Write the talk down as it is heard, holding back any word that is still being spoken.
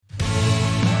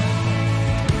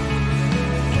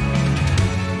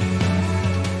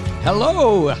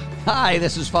Hello. Hi,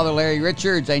 this is Father Larry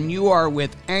Richards, and you are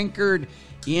with Anchored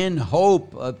in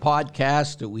Hope, a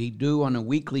podcast that we do on a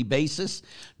weekly basis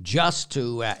just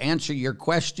to answer your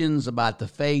questions about the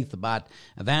faith, about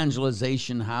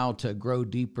evangelization, how to grow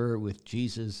deeper with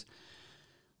Jesus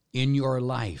in your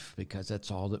life, because that's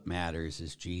all that matters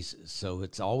is Jesus. So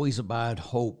it's always about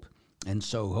hope. And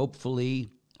so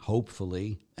hopefully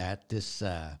at this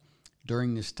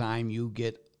during this time you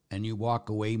get and you walk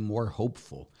away more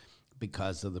hopeful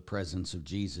because of the presence of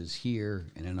Jesus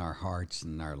here and in our hearts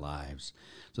and in our lives.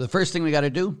 So the first thing we got to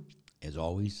do, as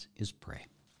always, is pray.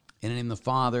 In the name of the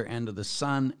Father, and of the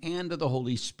Son, and of the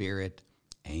Holy Spirit.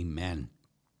 Amen.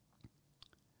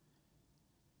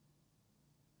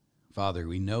 Father,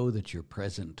 we know that you're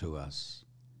present to us.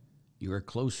 You are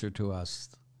closer to us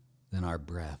than our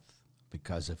breath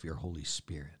because of your Holy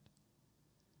Spirit.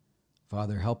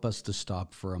 Father, help us to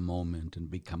stop for a moment and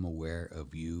become aware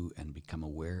of you and become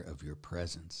aware of your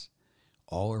presence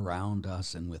all around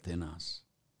us and within us.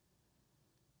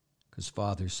 Because,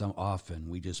 Father, so often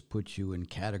we just put you and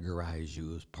categorize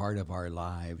you as part of our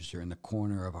lives. You're in the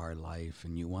corner of our life,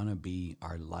 and you want to be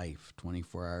our life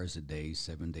 24 hours a day,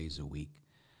 7 days a week.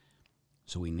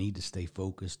 So we need to stay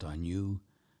focused on you,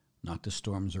 not the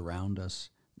storms around us,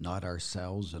 not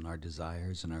ourselves and our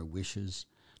desires and our wishes,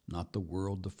 not the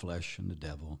world, the flesh, and the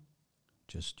devil,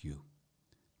 just you.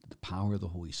 The power of the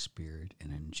Holy Spirit,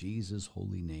 and in Jesus'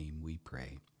 holy name we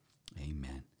pray.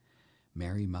 Amen.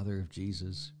 Mary, Mother of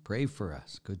Jesus, pray for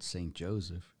us. Good Saint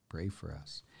Joseph, pray for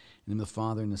us. In the name of the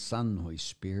Father, and the Son, and the Holy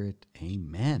Spirit,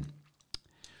 amen.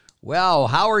 Well,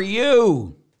 how are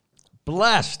you?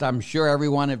 Blessed, I'm sure every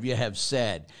one of you have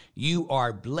said. You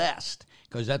are blessed,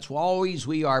 because that's always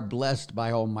we are blessed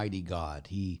by Almighty God.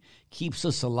 He keeps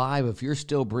us alive. If you're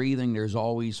still breathing, there's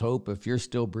always hope. If you're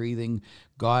still breathing,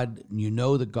 God, you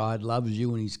know that God loves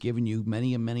you, and he's given you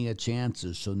many and many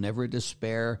chances. So never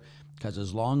despair, because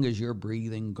as long as you're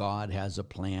breathing, God has a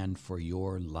plan for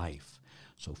your life.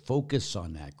 So focus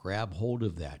on that. Grab hold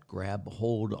of that. Grab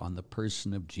hold on the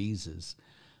person of Jesus.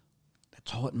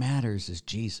 That's all that matters is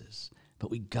Jesus. But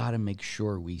we got to make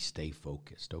sure we stay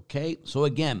focused, okay? So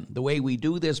again, the way we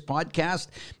do this podcast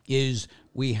is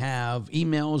we have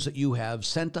emails that you have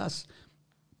sent us,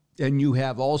 and you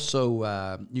have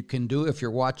also, you can do, if you're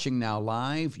watching now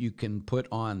live, you can put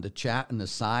on the chat on the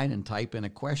side and type in a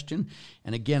question.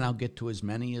 And again, I'll get to as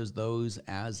many of those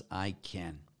as I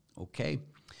can, okay?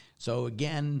 So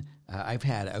again, I've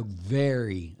had a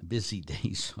very busy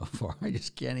day so far. I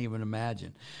just can't even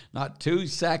imagine. Not 2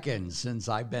 seconds since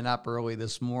I've been up early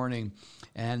this morning,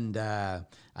 and I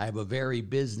have a very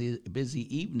busy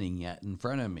evening yet in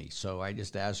front of me. So I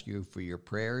just ask you for your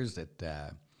prayers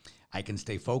that I can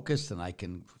stay focused and I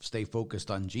can stay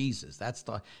focused on Jesus. That's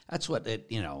what it,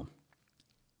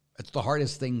 it's the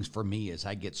hardest things for me is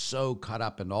I get so caught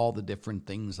up in all the different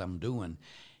things I'm doing.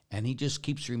 And he just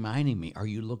keeps reminding me, are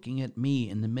you looking at me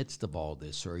in the midst of all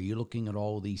this? Or are you looking at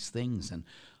all these things? And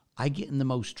I get in the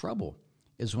most trouble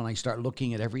is when I start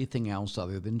looking at everything else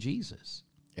other than Jesus.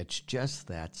 It's just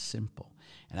that simple.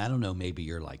 And I don't know, maybe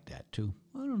you're like that too.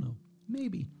 I don't know,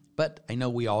 maybe. But I know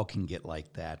we all can get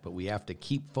like that. But we have to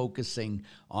keep focusing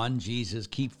on Jesus,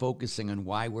 keep focusing on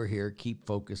why we're here, keep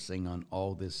focusing on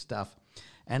all this stuff.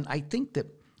 And I think that,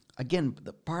 again,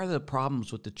 part of the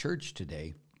problems with the church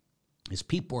today is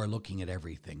people are looking at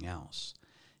everything else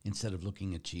instead of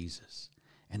looking at Jesus.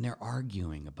 And they're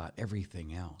arguing about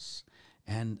everything else.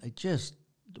 And it just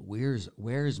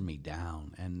wears me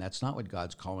down. And that's not what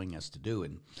God's calling us to do.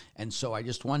 And so I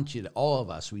just want you to, all of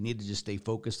us, we need to just stay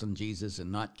focused on Jesus and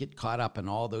not get caught up in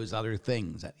all those other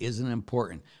things. That isn't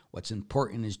important. What's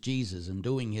important is Jesus and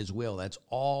doing his will. That's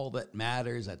all that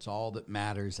matters. That's all that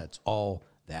matters. That's all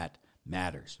that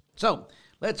matters. So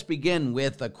let's begin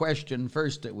with a question.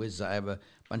 First, I have a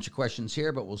bunch of questions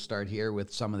here, but we'll start here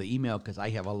with some of the email because I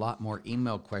have a lot more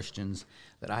email questions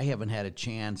that I haven't had a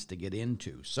chance to get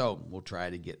into. So we'll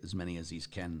try to get as many as these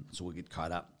can so we'll get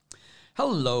caught up.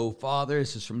 Hello, Father.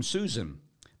 This is from Susan.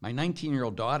 My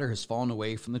 19-year-old daughter has fallen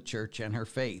away from the church and her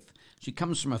faith. She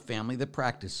comes from a family that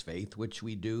practice faith, which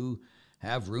we do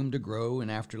have room to grow,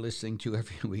 and after listening to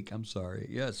every week, I'm sorry.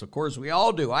 Yes, of course, we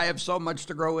all do. I have so much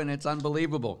to grow in, it's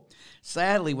unbelievable.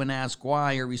 Sadly, when asked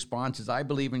why, her response is, I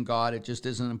believe in God, it just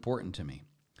isn't important to me.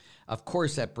 Of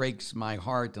course, that breaks my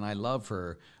heart, and I love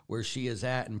her where she is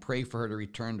at and pray for her to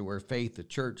return to her faith, the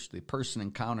church, the person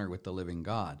encounter with the living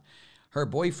God. Her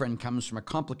boyfriend comes from a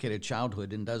complicated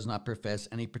childhood and does not profess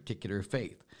any particular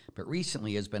faith, but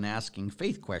recently has been asking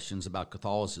faith questions about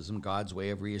Catholicism, God's way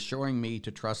of reassuring me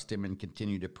to trust him and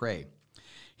continue to pray.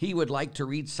 He would like to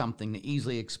read something that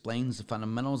easily explains the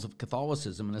fundamentals of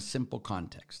Catholicism in a simple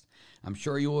context. I'm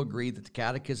sure you will agree that the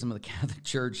Catechism of the Catholic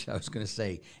Church, I was going to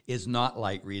say, is not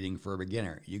light reading for a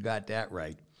beginner. You got that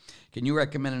right. Can you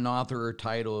recommend an author or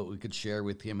title that we could share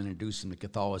with him and introduce him to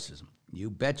Catholicism? You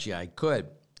betcha I could.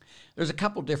 There's a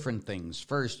couple different things.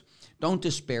 First, don't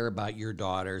despair about your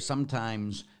daughter.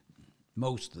 Sometimes,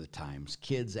 most of the times,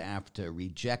 kids have to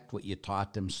reject what you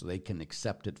taught them so they can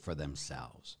accept it for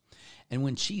themselves. And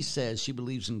when she says she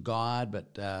believes in God,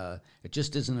 but it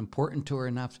just isn't important to her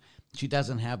enough, she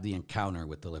doesn't have the encounter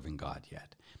with the living God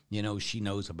yet. You know, she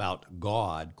knows about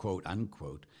God, quote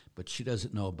unquote, but she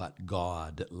doesn't know about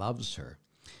God that loves her.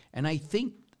 And I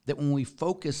think that when we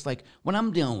focus, like when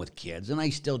I'm dealing with kids, and I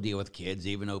still deal with kids,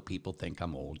 even though people think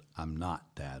I'm old, I'm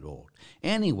not that old.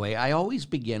 Anyway, I always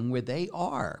begin where they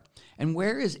are. And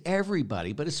where is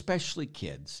everybody, but especially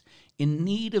kids, in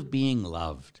need of being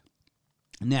loved?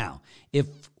 Now, if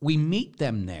we meet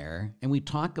them there and we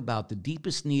talk about the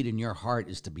deepest need in your heart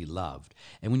is to be loved,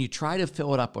 and when you try to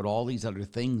fill it up with all these other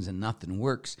things and nothing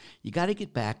works, you got to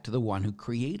get back to the one who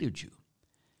created you,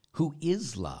 who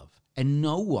is love, and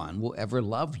no one will ever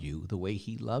love you the way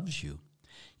he loves you.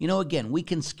 You know, again, we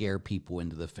can scare people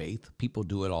into the faith. People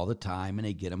do it all the time, and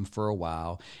they get them for a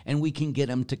while. And we can get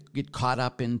them to get caught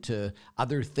up into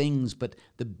other things. But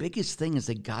the biggest thing is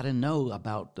they got to know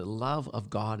about the love of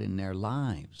God in their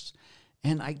lives.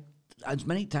 And as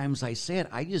many times I say it,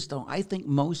 I think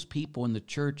most people in the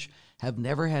church have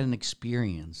never had an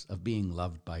experience of being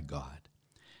loved by God.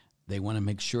 They want to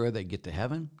make sure they get to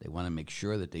heaven. They want to make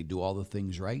sure that they do all the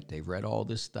things right. They've read all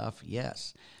this stuff,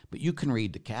 yes. But you can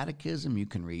read the catechism, you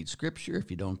can read scripture.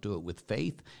 If you don't do it with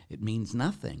faith, it means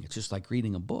nothing. It's just like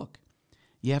reading a book.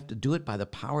 You have to do it by the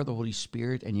power of the Holy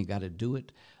Spirit, and you got to do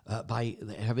it by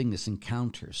having this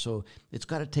encounter. So it's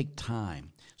got to take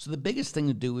time. So the biggest thing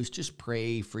to do is just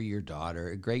pray for your daughter.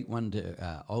 A great one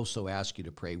to also ask you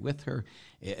to pray with her.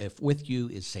 If with you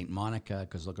is St. Monica,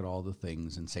 because look at all the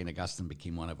things, and St. Augustine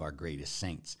became one of our greatest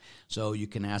saints. So you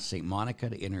can ask St. Monica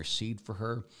to intercede for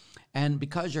her. And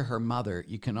because you're her mother,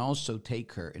 you can also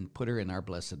take her and put her in our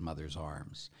Blessed Mother's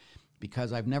arms.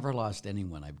 Because I've never lost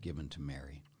anyone I've given to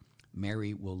Mary.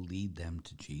 Mary will lead them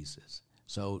to Jesus.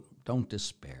 So don't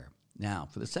despair. Now,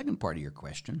 for the second part of your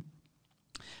question,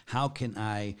 how can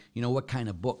I, what kind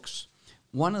of books?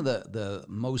 One of the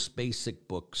most basic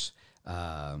books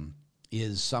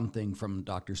is something from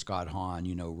Dr. Scott Hahn.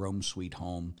 Rome Sweet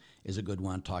Home is a good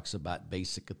one. Talks about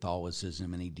basic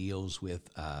Catholicism, and he deals with,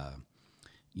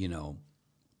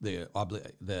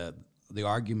 the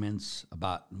arguments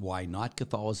about why not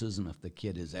Catholicism if the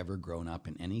kid has ever grown up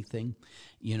in anything,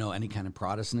 any kind of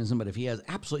Protestantism. But if he has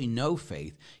absolutely no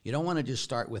faith, you don't want to just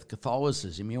start with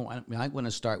Catholicism. You might want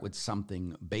to start with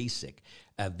something basic.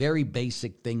 A very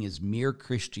basic thing is Mere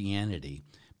Christianity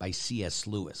by C.S.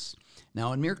 Lewis.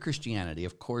 Now, in Mere Christianity,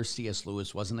 of course, C.S.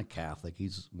 Lewis wasn't a Catholic.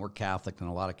 He's more Catholic than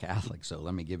a lot of Catholics, so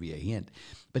let me give you a hint.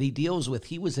 But he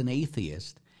was an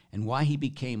atheist, and why he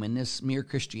became, in this Mere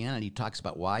Christianity, talks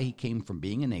about why he came from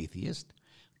being an atheist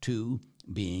to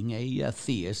being a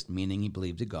theist, meaning he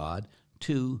believed in God,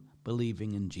 to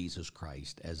believing in Jesus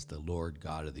Christ as the Lord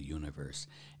God of the universe,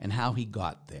 and how he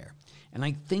got there. And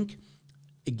I think,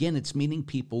 again, it's meeting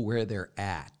people where they're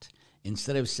at.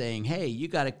 Instead of saying, hey, you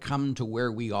got to come to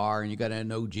where we are and you got to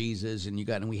know Jesus and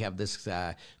we have this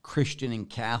Christian and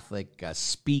Catholic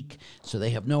speak, so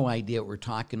they have no idea what we're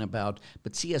talking about.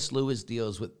 But C.S. Lewis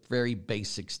deals with very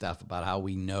basic stuff about how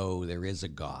we know there is a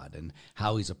God and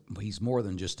how he's more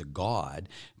than just a God,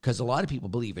 because a lot of people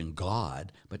believe in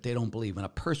God, but they don't believe in a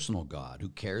personal God who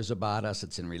cares about us.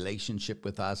 It's in relationship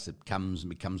with us. It comes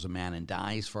and becomes a man and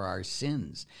dies for our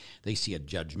sins. They see a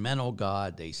judgmental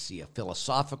God. They see a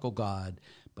philosophical God,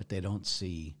 but they don't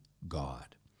see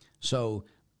God. So,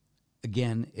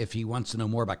 again, if he wants to know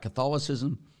more about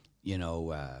Catholicism,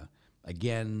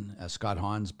 Scott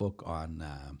Hahn's book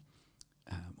on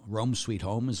Rome Sweet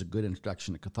Home is a good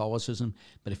introduction to Catholicism.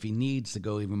 But if he needs to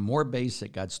go even more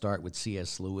basic, I'd start with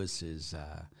C.S. Lewis's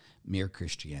Mere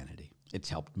Christianity. It's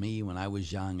helped me when I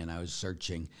was young and I was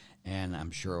searching, and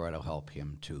I'm sure it'll help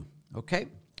him too. Okay,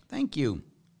 thank you.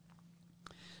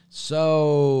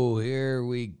 So here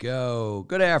we go.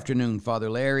 Good afternoon, Father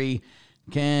Larry.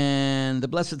 Can the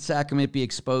Blessed Sacrament be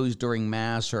exposed during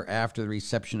Mass or after the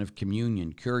reception of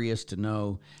communion? Curious to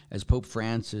know, as Pope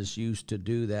Francis used to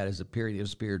do that as a period of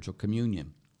spiritual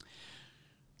communion.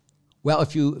 Well,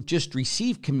 if you just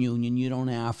receive communion, you don't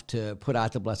have to put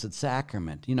out the Blessed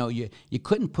Sacrament. You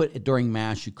couldn't put it during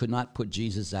Mass. You could not put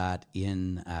Jesus out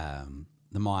in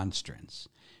the monstrance.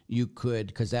 you could,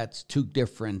 because that's two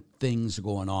different things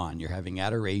going on. You're having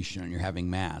adoration and you're having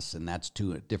Mass, and that's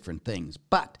two different things.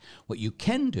 But what you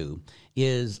can do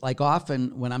is, like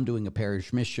often when I'm doing a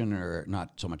parish mission, or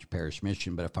not so much a parish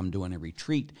mission, but if I'm doing a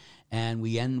retreat and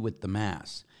we end with the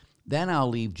Mass, then I'll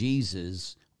leave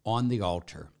Jesus on the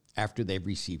altar after they've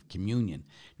received communion.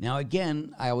 Now,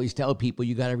 again, I always tell people,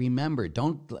 you got to remember,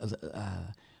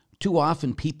 too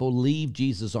often people leave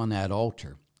Jesus on that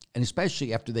altar. And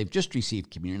especially after they've just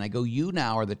received communion, I go, you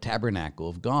now are the tabernacle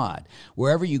of God.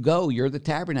 Wherever you go, you're the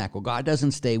tabernacle. God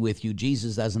doesn't stay with you.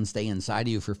 Jesus doesn't stay inside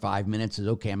of you for 5 minutes and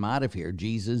says, okay, I'm out of here.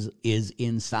 Jesus is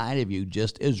inside of you,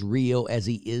 just as real as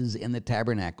he is in the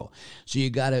tabernacle. So you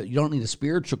don't need a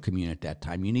spiritual communion at that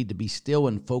time. You need to be still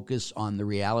and focus on the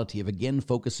reality of, again,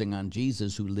 focusing on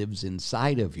Jesus who lives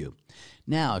inside of you.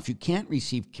 Now, if you can't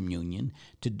receive communion,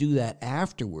 to do that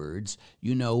afterwards,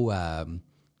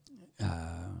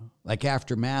 like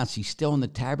after Mass, he's still in the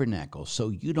tabernacle, so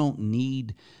you don't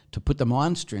need to put the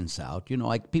monstrance out.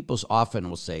 Like people often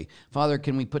will say, Father,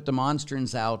 can we put the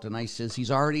monstrance out? And I says,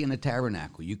 he's already in the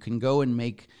tabernacle. You can go and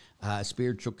make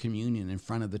spiritual communion in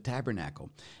front of the tabernacle.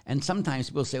 And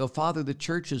sometimes people say, oh, Father, the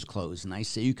church is closed. And I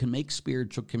say, you can make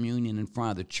spiritual communion in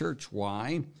front of the church.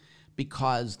 Why?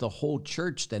 Because the whole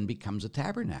church then becomes a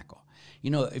tabernacle.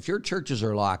 If your churches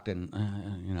are locked and,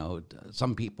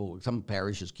 some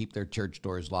parishes keep their church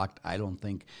doors locked, I don't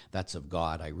think that's of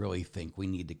God. I really think we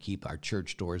need to keep our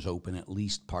church doors open at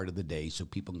least part of the day so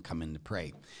people can come in to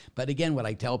pray. But again, what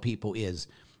I tell people is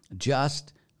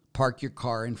just park your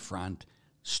car in front,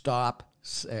 stop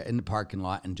in the parking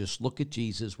lot, and just look at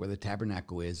Jesus where the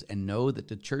tabernacle is and know that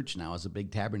the church now is a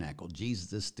big tabernacle.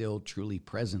 Jesus is still truly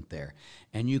present there.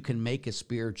 And you can make a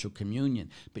spiritual communion,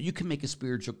 but you can make a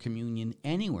spiritual communion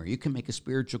anywhere. You can make a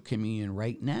spiritual communion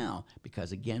right now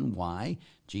because, again, why?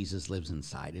 Jesus lives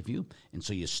inside of you. And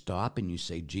so you stop and you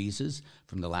say, Jesus,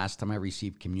 from the last time I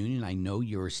received communion, I know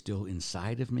you're still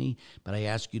inside of me, but I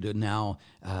ask you to now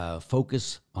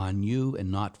focus on you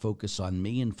and not focus on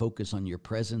me, and focus on your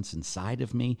presence inside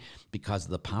of me because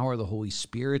of the power of the Holy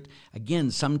Spirit.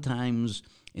 Again, sometimes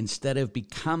instead of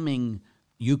becoming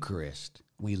Eucharist,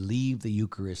 we leave the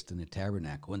Eucharist in the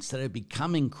tabernacle. Instead of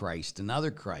becoming Christ,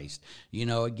 another Christ.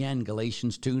 Again,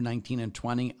 Galatians 2:19 and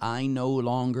 20, I no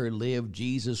longer live,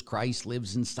 Jesus Christ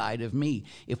lives inside of me.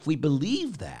 If we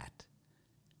believe that,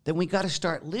 then we got to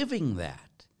start living that.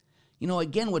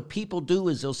 Again, what people do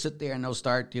is they'll sit there and they'll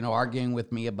start, arguing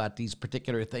with me about these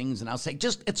particular things. And I'll say,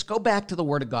 let's go back to the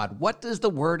Word of God. What does the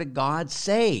Word of God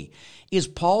say? Is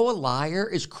Paul a liar?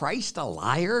 Is Christ a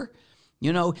liar?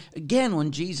 Again,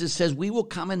 when Jesus says, we will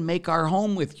come and make our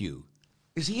home with you,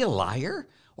 is he a liar,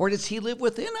 or does he live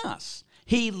within us?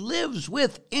 He lives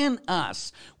within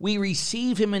us. We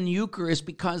receive him in Eucharist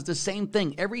because the same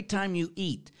thing, every time you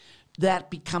eat,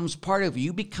 that becomes part of you.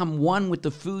 You become one with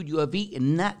the food you have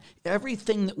eaten. That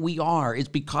everything that we are is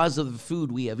because of the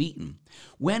food we have eaten.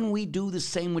 When we do the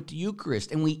same with the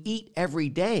Eucharist, and we eat every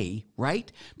day, right?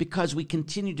 Because we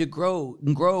continue to grow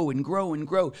and grow and grow and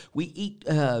grow. We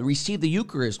receive the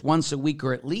Eucharist once a week,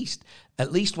 or at least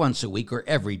once a week, or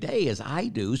every day, as I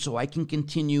do, so I can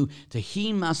continue to,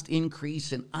 he must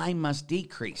increase and I must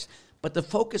decrease. But the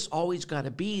focus always got to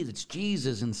be, it's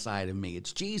Jesus inside of me.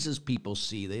 It's Jesus people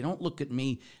see. They don't look at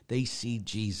me, they see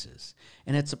Jesus.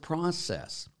 And it's a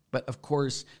process. But of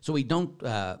course, so we don't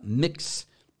mix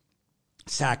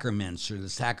sacraments or the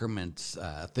sacraments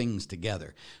things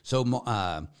together.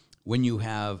 So when you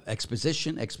have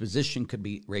exposition could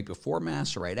be right before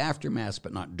Mass or right after Mass,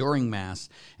 but not during Mass,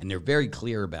 and they're very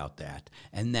clear about that.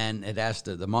 And then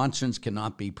the monstrance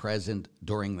cannot be present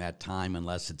during that time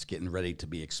unless it's getting ready to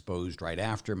be exposed right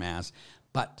after Mass.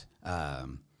 But,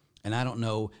 and I don't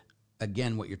know,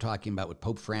 again, what you're talking about with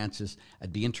Pope Francis,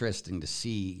 it'd be interesting to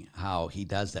see how he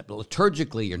does that. But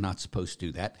liturgically, you're not supposed to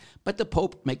do that. But the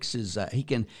Pope makes he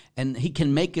can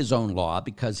make his own law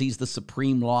because he's the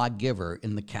supreme lawgiver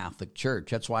in the Catholic Church.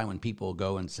 That's why when people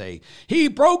go and say, he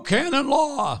broke canon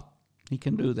law, he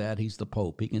can do that. He's the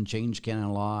Pope. He can change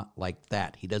canon law like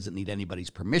that. He doesn't need anybody's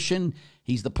permission.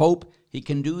 He's the Pope. He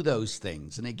can do those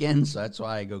things. And again, so that's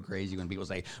why I go crazy when people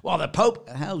say, well, the Pope,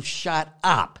 shut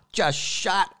up. Just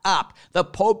shut up. The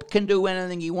Pope can do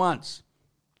anything he wants.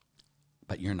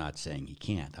 But you're not saying he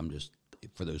can't. I'm just,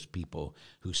 for those people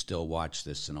who still watch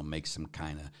this and will make some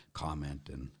kind of comment,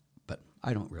 but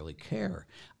I don't really care.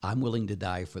 I'm willing to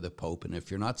die for the Pope. And if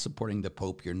you're not supporting the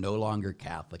Pope, you're no longer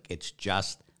Catholic. It's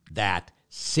just that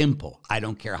simple. I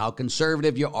don't care how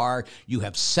conservative you are. You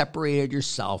have separated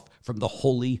yourself from the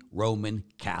Holy Roman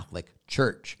Catholic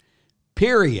Church.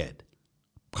 Period.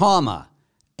 Comma.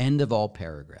 End of all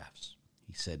paragraphs.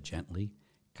 He said gently,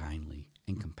 kindly,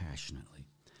 and compassionately.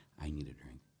 I need a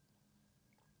drink.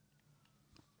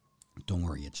 Don't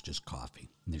worry, it's just coffee.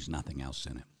 There's nothing else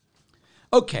in it.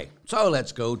 Okay, so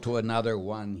let's go to another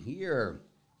one here.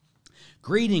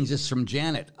 Greetings, this is from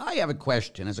Janet. I have a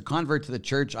question. As a convert to the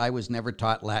church, I was never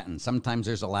taught Latin. Sometimes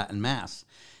there's a Latin Mass.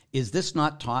 Is this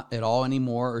not taught at all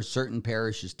anymore, or certain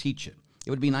parishes teach it? It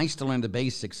would be nice to learn the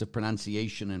basics of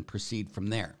pronunciation and proceed from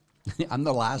there. I'm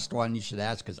the last one you should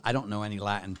ask because I don't know any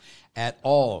Latin at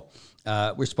all.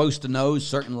 We're supposed to know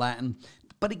certain Latin.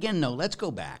 But again, no, let's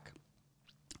go back.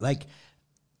 Like,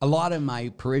 a lot of my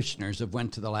parishioners have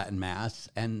went to the Latin Mass,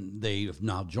 and they've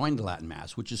now joined the Latin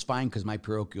Mass, which is fine because my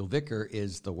parochial vicar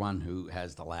is the one who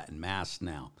has the Latin Mass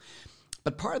now.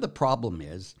 But part of the problem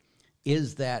is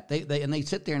that they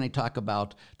sit there and they talk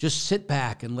about just sit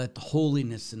back and let the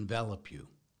holiness envelop you.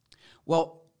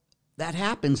 Well, that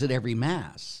happens at every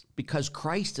Mass because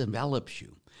Christ envelops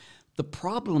you. The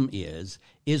problem is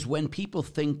when people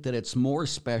think that it's more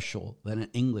special than an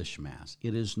English Mass.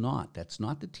 It is not. That's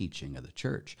not the teaching of the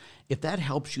church. If that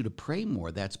helps you to pray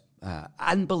more, that's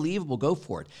unbelievable. Go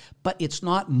for it. But it's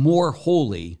not more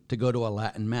holy to go to a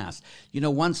Latin Mass. You know,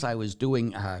 once I was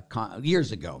doing,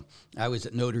 years ago, I was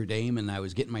at Notre Dame and I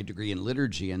was getting my degree in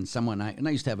liturgy, and I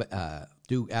used to have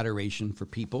do adoration for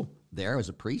people there as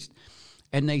a priest.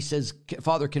 And they says,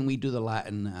 Father, can we do the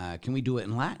Latin? Can we do it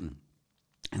in Latin?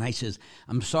 And I says,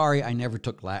 I'm sorry, I never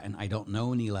took Latin. I don't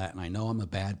know any Latin. I know I'm a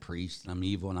bad priest, and I'm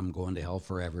evil, and I'm going to hell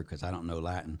forever because I don't know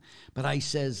Latin. But I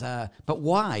says, but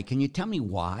why? Can you tell me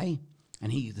why?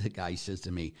 And the guy says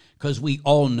to me, because we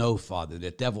all know, Father,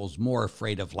 that devil's more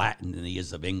afraid of Latin than he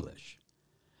is of English.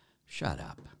 Shut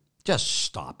up. Just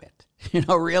stop it. You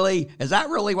know, really? Is that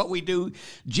really what we do?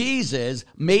 Jesus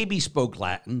maybe spoke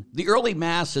Latin. The early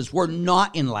Masses were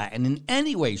not in Latin in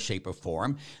any way, shape, or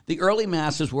form. The early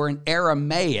Masses were in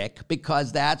Aramaic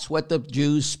because that's what the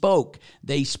Jews spoke.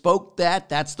 They spoke that.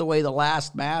 That's the way the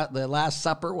Last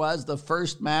Supper was. The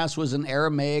first Mass was in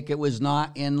Aramaic. It was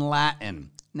not in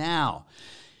Latin. Now,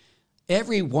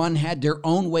 everyone had their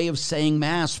own way of saying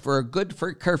Mass for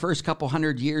first couple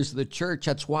hundred years of the church.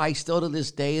 That's why still to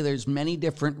this day there's many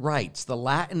different rites. The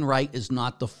Latin rite is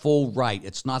not the full rite.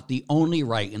 It's not the only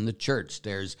rite in the church.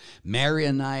 There's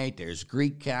Maronite, there's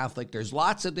Greek Catholic, there's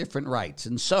lots of different rites.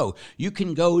 And so you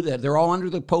can go there, they're all under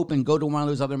the Pope, and go to one of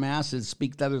those other Masses,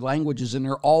 speak the other languages, and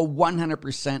they're all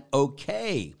 100%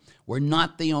 okay. We're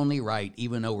not the only rite,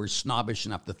 even though we're snobbish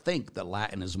enough to think that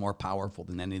Latin is more powerful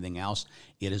than anything else.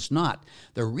 It is not.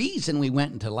 The reason we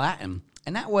went into Latin,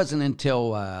 and that wasn't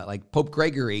until like Pope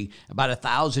Gregory, about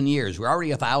 1,000 years. We're already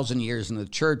 1,000 years in the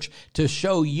church, to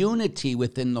show unity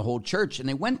within the whole church. And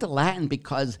they went to Latin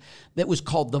because that was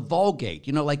called the Vulgate.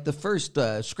 You know, like the first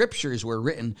scriptures were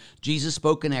written, Jesus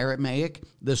spoke in Aramaic.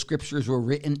 The scriptures were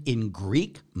written in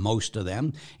Greek, most of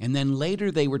them. And then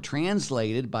later they were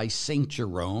translated by St.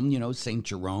 Jerome,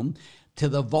 to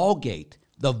the Vulgate.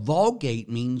 The Vulgate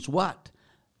means what?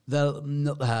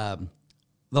 The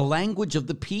language of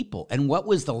the people. And what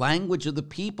was the language of the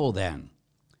people then?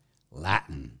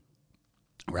 Latin,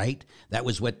 right? That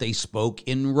was what they spoke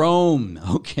in Rome,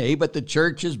 okay? But the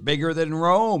church is bigger than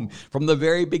Rome. From the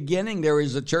very beginning, there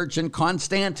was a church in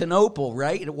Constantinople,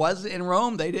 right? It wasn't in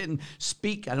Rome. They didn't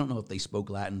speak. I don't know if they spoke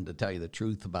Latin, to tell you the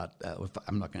truth about,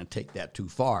 I'm not going to take that too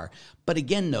far. But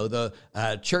again, though, the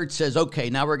church says, okay,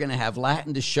 now we're going to have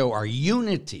Latin to show our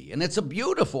unity. And it's a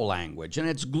beautiful language, and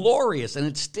it's glorious, and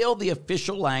it's still the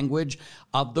official language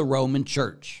of the Roman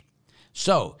Church.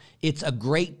 So it's a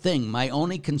great thing. My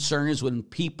only concern is when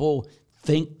people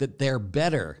think that they're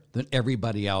better than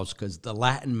everybody else because the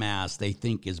Latin Mass they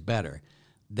think is better.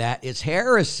 That is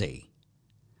heresy.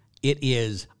 It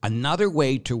is another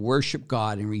way to worship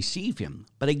God and receive Him.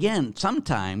 But again,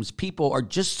 sometimes people are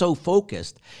just so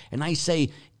focused, and I say,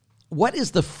 what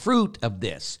is the fruit of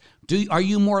this? Are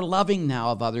you more loving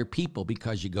now of other people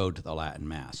because you go to the Latin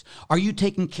Mass? Are you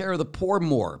taking care of the poor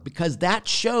more? Because that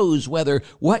shows whether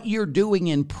what you're doing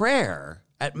in prayer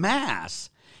at Mass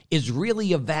is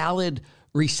really a valid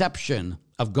reception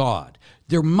of God.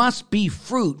 There must be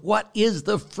fruit. What is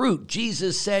the fruit?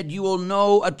 Jesus said, you will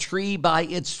know a tree by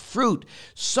its fruit.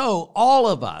 So all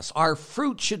of us, our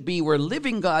fruit should be we're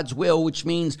living God's will, which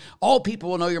means all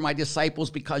people will know you're my disciples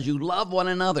because you love one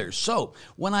another. So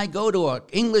when I go to an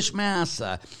English Mass,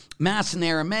 a Mass in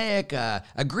Aramaic, a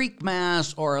Greek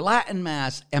Mass, or a Latin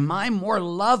Mass, am I more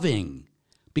loving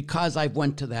because I've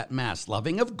went to that Mass?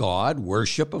 Loving of God,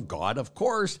 worship of God, of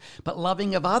course, but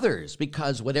loving of others,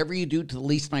 because whatever you do to the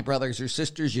least my brothers or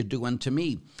sisters, you do unto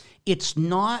me. It's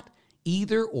not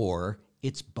either or,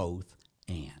 it's both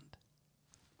and.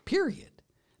 Period.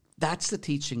 That's the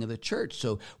teaching of the church.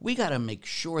 So we got to make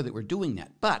sure that we're doing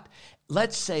that. But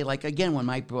let's say, like, again,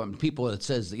 when people that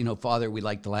says, Father, we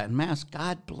like the Latin Mass,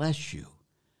 God bless you.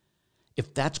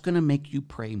 If that's going to make you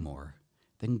pray more,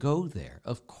 then go there.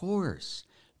 Of course.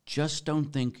 Just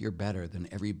don't think you're better than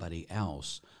everybody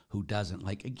else who doesn't.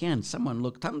 Like, again,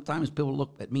 sometimes people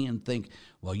look at me and think,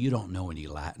 well, you don't know any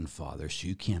Latin, Father, so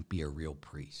you can't be a real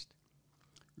priest.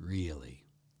 Really.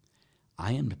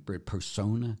 I am the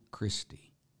persona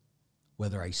Christi,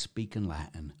 whether I speak in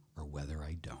Latin or whether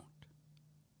I don't.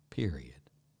 Period.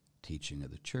 Teaching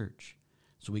of the church.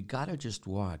 So we got to just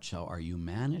watch how our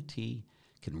humanity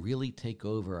can really take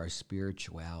over our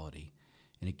spirituality.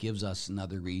 And it gives us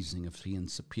another reason of being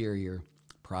superior,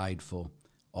 prideful,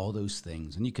 all those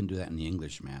things. And you can do that in the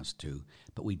English Mass too.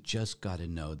 But we just got to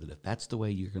know that if that's the way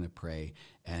you're going to pray,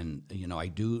 and, I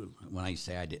do, when I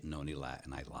say I didn't know any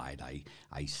Latin, I lied.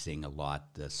 I sing a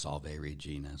lot, the Salve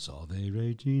Regina,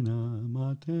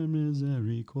 Mater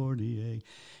Misericordiae.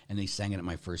 And they sang it at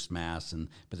my first Mass.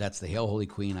 But that's the Hail, Holy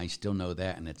Queen. I still know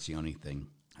that, and it's the only thing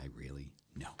I really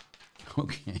know.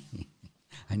 Okay.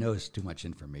 I know it's too much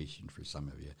information for some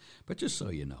of you, but just so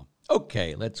you know.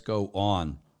 Okay, let's go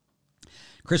on.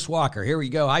 Chris Walker, here we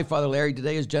go. Hi, Father Larry.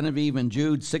 Today is Genevieve and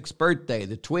Jude's 6th birthday.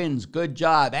 The twins, good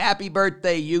job. Happy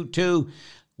birthday, you two.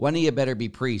 One of you better be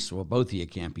priests. Well, both of you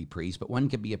can't be priests, but one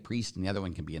can be a priest and the other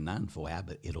one can be a nun. Full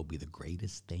habit. It'll be the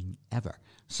greatest thing ever.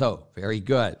 So, very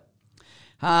good.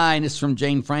 Hi, and this is from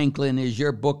Jane Franklin. Is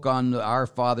your book on Our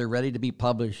Father ready to be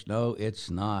published? No, it's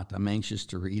not. I'm anxious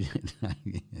to read it.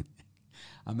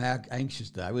 I'm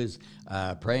anxious. I was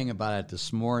praying about it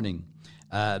this morning.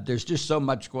 There's just so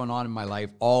much going on in my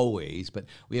life always, but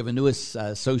we have a new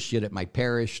associate at my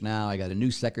parish now. I got a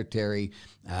new secretary.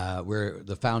 We're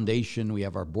the foundation. We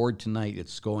have our board tonight.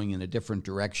 It's going in a different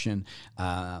direction.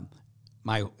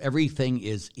 Everything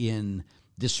is in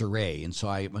disarray, and so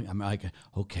I'm like,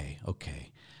 okay.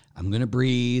 I'm going to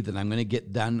breathe, and I'm going to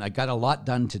get done. I got a lot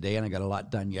done today, and I got a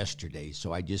lot done yesterday,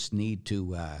 so I just need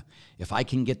to, if I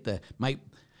can get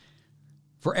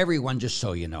for everyone, just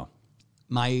so you know,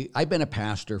 I've been a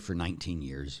pastor for 19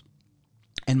 years,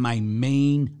 and my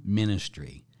main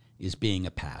ministry is being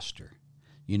a pastor,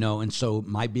 and so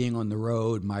my being on the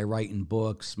road, my writing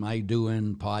books, my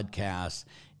doing podcasts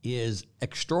is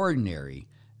extraordinary.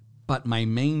 But my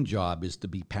main job is to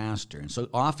be pastor. And so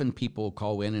often people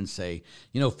call in and say,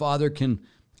 Father, can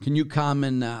you come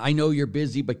and I know you're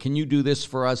busy, but can you do this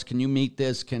for us? Can you meet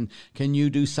this? Can you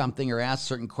do something or ask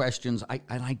certain questions?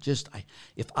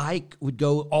 If I would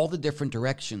go all the different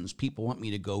directions people want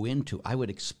me to go into, I would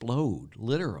explode,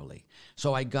 literally.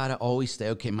 So I got to always say,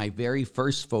 okay, my very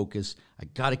first focus, I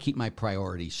got to keep my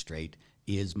priorities straight,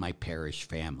 is my parish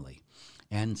family.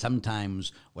 And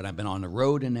sometimes when I've been on the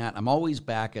road and that, I'm always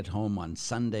back at home on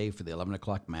Sunday for the 11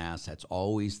 o'clock Mass. That's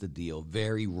always the deal.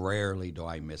 Very rarely do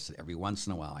I miss it. Every once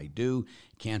in a while I do.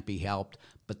 Can't be helped.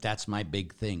 But that's my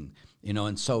big thing.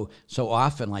 And so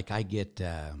often, like, I get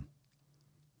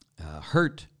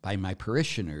hurt by my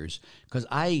parishioners because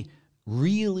I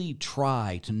really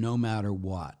try to, no matter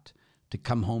what, to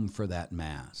come home for that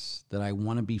Mass, that I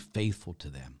want to be faithful to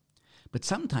them. But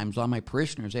sometimes all my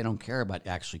parishioners, they don't care about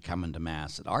actually coming to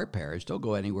Mass at our parish. They'll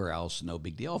go anywhere else, no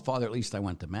big deal. Oh, Father, at least I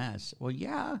went to Mass. Well,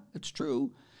 yeah, it's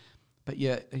true. But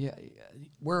yeah,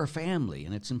 we're a family,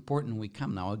 and it's important we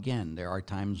come. Now, again, there are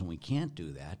times when we can't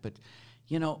do that. But,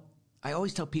 I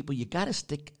always tell people you got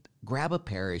to grab a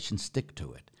parish and stick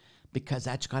to it, because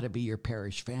that's got to be your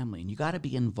parish family, and you got to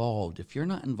be involved. If you're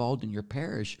not involved in your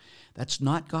parish, that's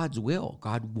not God's will.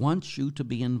 God wants you to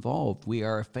be involved. We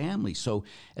are a family. So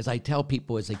as I tell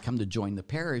people as they come to join the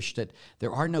parish, that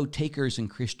there are no takers in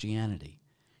Christianity.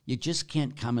 You just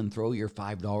can't come and throw your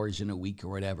 $5 in a week or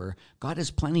whatever. God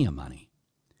has plenty of money.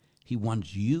 He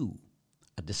wants you,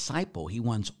 a disciple. He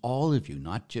wants all of you,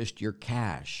 not just your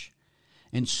cash.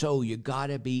 And so you got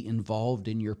to be involved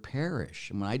in your parish.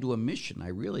 And when I do a mission, I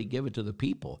really give it to the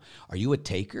people. Are you a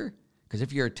taker? Because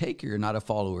if you're a taker, you're not a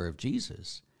follower of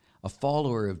Jesus. A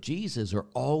follower of Jesus are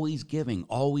always giving,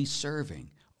 always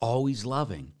serving, always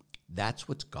loving. That's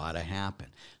what's got to happen.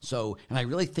 So, and I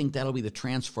really think that'll be the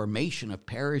transformation of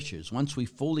parishes once we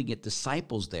fully get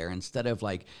disciples there, instead of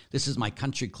like, this is my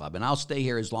country club and I'll stay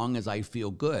here as long as I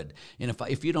feel good. And if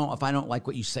I don't like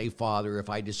what you say, Father, if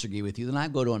I disagree with you, then I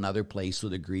go to another place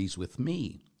that agrees with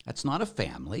me. That's not a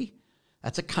family.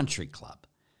 That's a country club.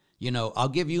 I'll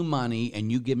give you money and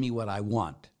you give me what I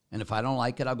want. And if I don't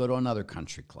like it, I'll go to another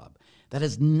country club. That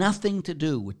has nothing to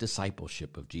do with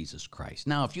discipleship of Jesus Christ.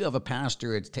 Now, if you have a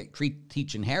pastor that's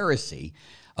teaching heresy,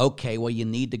 okay, well, you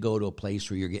need to go to a place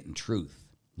where you're getting truth.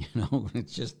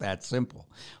 It's just that simple.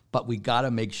 But we got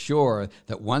to make sure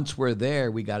that once we're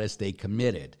there, we got to stay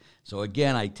committed. So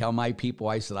again, I tell my people,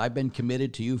 I said, I've been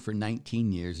committed to you for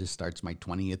 19 years. This starts my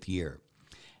 20th year.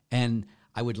 And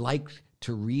I would like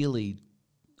to really,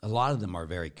 a lot of them are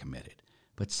very committed,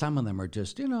 but some of them are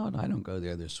just, I don't go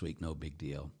there this week, no big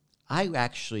deal. I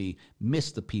actually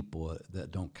miss the people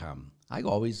that don't come. I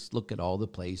always look at all the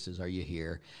places, are you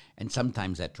here? And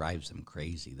sometimes that drives them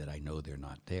crazy that I know they're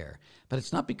not there. But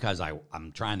it's not because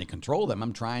I'm trying to control them.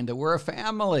 We're a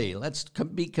family. Let's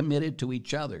be committed to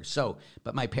each other.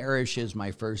 But my parish is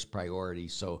my first priority.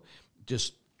 So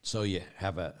just so you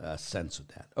have a sense of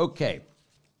that. Okay.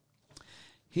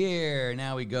 Here,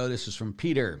 now we go. This is from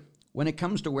Peter. When it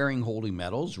comes to wearing holy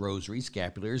medals, rosaries,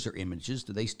 scapulars, or images,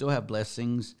 do they still have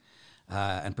blessings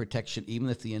and protection, even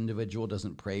if the individual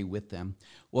doesn't pray with them?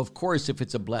 Well, of course, if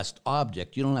it's a blessed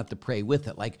object, you don't have to pray with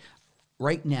it. Like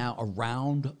right now,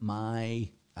 around my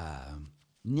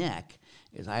neck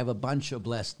I have a bunch of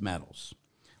blessed medals.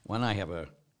 One, I have a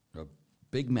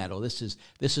big medal. This is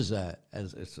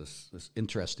this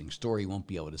interesting story. You won't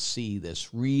be able to see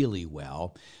this really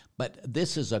well, but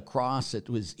this is a cross that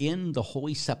was in the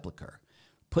Holy Sepulchre,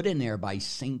 put in there by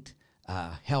Saint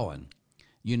Helen.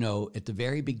 At the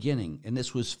very beginning, and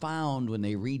this was found when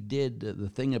they redid the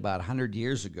thing about 100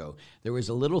 years ago. There was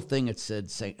a little thing that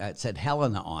said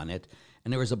Helena on it,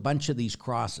 and there was a bunch of these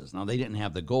crosses. Now, they didn't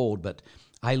have the gold, but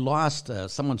I lost,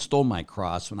 someone stole my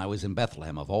cross when I was in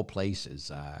Bethlehem, of all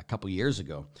places, a couple years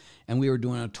ago, and we were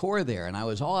doing a tour there, and I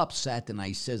was all upset, and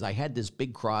I says, I had this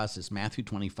big cross, this Matthew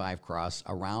 25 cross,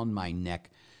 around my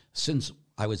neck since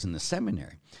I was in the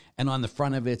seminary. And on the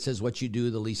front of it says, what you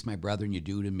do, the least my brethren you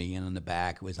do to me. And on the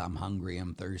back was, I'm hungry,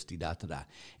 I'm thirsty, da-da-da.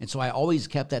 And so I always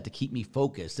kept that to keep me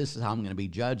focused. This is how I'm going to be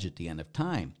judged at the end of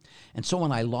time. And so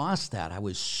when I lost that, I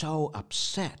was so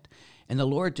upset. And the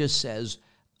Lord just says,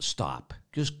 stop.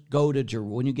 Just go to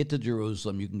Jerusalem. When you get to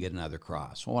Jerusalem, you can get another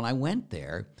cross. Well, when I went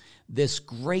there, this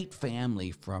great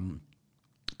family from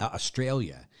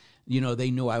Australia,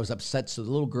 they knew I was upset, so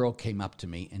the little girl came up to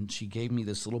me, and she gave me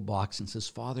this little box and says,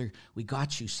 Father, we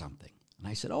got you something. And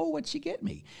I said, oh, what'd she get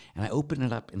me? And I opened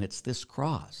it up, and it's this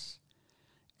cross.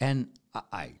 And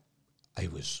I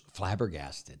was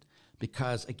flabbergasted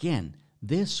because, again,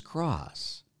 this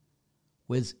cross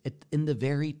was in the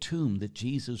very tomb that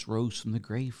Jesus rose from the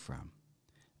grave from.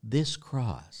 This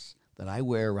cross that I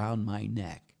wear around my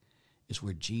neck is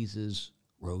where Jesus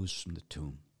rose from the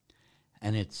tomb.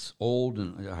 And it's old,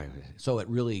 and so it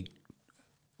really,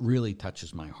 really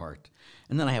touches my heart.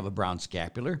 And then I have a brown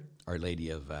scapular. Our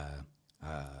Lady of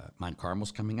Mount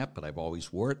Carmel's coming up, but I've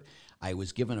always wore it. I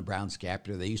was given a brown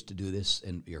scapular. They used to do this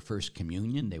in your first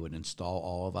communion. They would install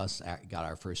all of us, got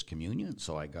our first communion,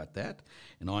 so I got that.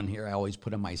 And on here, I always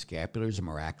put on my scapulars a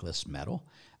miraculous medal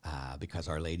because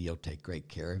Our Lady will take great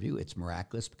care of you. It's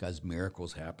miraculous because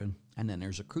miracles happen. And then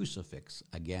there's a crucifix,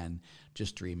 again,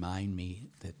 just to remind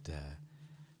me that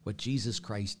what Jesus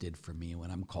Christ did for me and what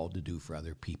I'm called to do for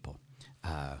other people.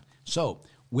 So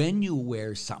when you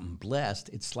wear something blessed,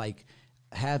 it's like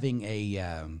having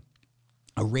a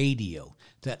radio.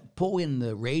 To pull in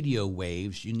the radio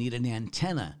waves, you need an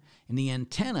antenna. And the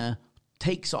antenna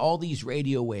takes all these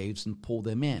radio waves and pull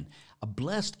them in. A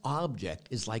blessed object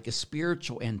is like a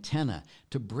spiritual antenna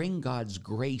to bring God's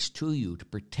grace to you, to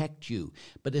protect you.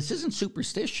 But this isn't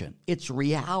superstition. It's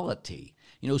reality.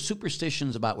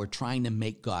 Superstition's about we're trying to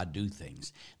make God do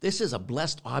things. This is a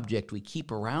blessed object we keep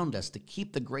around us to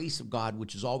keep the grace of God,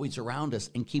 which is always around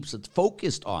us, and keeps it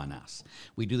focused on us.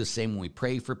 We do the same when we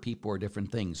pray for people or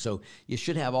different things. So you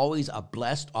should have always a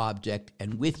blessed object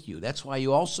and with you. That's why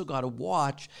you also got to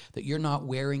watch that you're not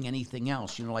wearing anything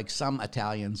else. Like some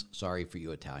Italians, sorry for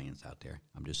you Italians out there,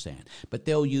 I'm just saying, but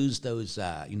they'll use those,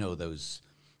 that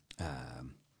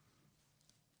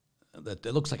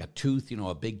it looks like a tooth,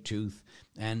 a big tooth,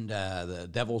 and the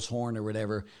devil's horn or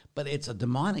whatever, but it's a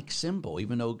demonic symbol,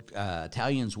 even though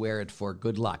Italians wear it for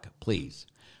good luck. Please,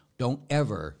 don't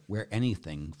ever wear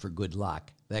anything for good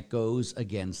luck. That goes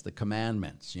against the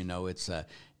commandments.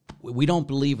 We don't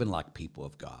believe in luck, people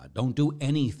of God. Don't do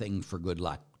anything for good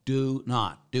luck. Do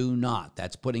not.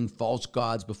 That's putting false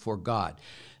gods before God.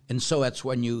 And so that's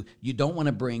when you don't want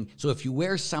to bring, so if you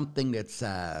wear something that's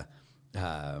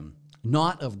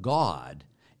not of God,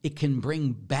 it can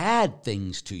bring bad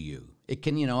things to you. It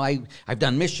can, I've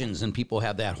done missions and people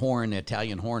have that horn, the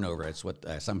Italian horn over it. It's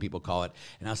what some people call it.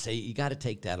 And I'll say, you got to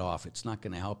take that off. It's not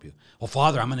going to help you. Well,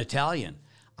 Father, I'm an Italian.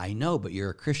 I know, but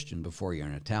you're a Christian before you're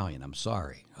an Italian. I'm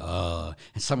sorry. And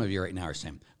some of you right now are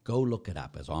saying, go look it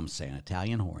up. That's all I'm saying.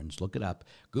 Italian horns, look it up.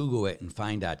 Google it and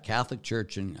find out Catholic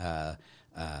Church and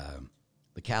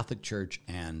the Catholic Church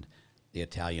and the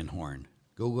Italian horn.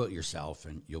 Google it yourself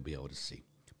and you'll be able to see.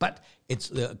 But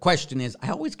the question is, I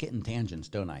always get in tangents,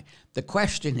 don't I? The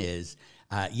question is,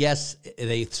 yes,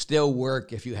 they still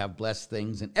work if you have blessed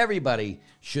things, and everybody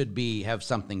should have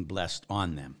something blessed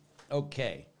on them.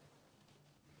 Okay.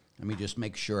 Let me just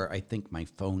make sure. I think my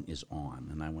phone is on,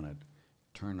 and I want to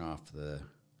turn off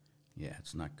yeah,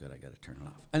 it's not good. I got to turn it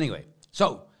off. Anyway,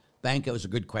 so thank you. It was a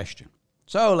good question.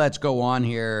 So let's go on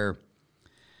here.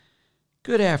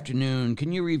 Good afternoon.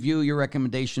 Can you review your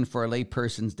recommendation for a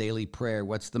layperson's daily prayer?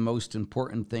 What's the most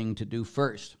important thing to do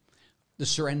first? To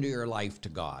surrender your life to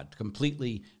God.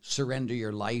 Completely surrender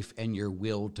your life and your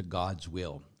will to God's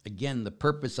will. Again, the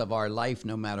purpose of our life,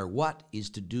 no matter what,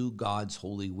 is to do God's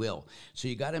holy will. So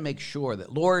you got to make sure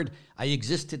that, Lord, I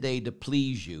exist today to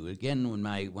please you. Again, when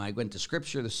I went to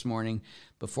Scripture this morning,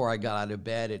 before I got out of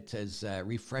bed, it says,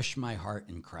 refresh my heart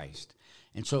in Christ.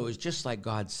 And so it was just like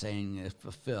God saying,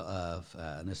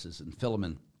 and this is in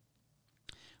Philemon,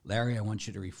 Larry, I want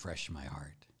you to refresh my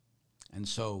heart. And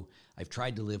so I've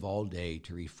tried to live all day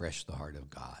to refresh the heart of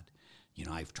God. You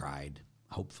know, I've tried.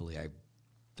 Hopefully I've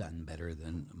done better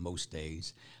than most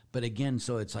days. But again,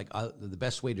 so it's like the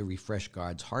best way to refresh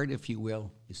God's heart, if you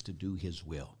will, is to do his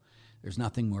will. There's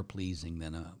nothing more pleasing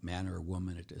than a man or a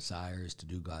woman that desires to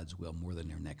do God's will more than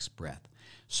their next breath.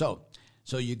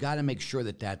 So you got to make sure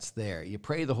that that's there. You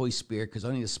pray the Holy Spirit, because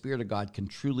only the Spirit of God can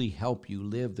truly help you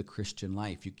live the Christian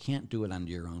life. You can't do it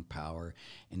under your own power.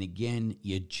 And again,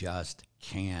 you just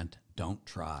can't. Don't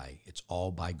try. It's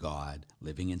all by God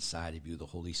living inside of you, the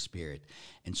Holy Spirit.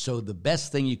 And so the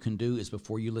best thing you can do is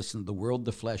before you listen to the world,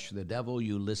 the flesh, or the devil,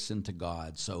 you listen to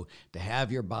God. So to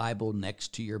have your Bible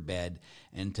next to your bed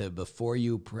and to before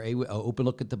you pray,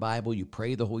 look at the Bible, you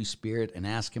pray the Holy Spirit and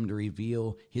ask him to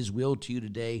reveal his will to you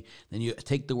today. Then you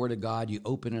take the Word of God, you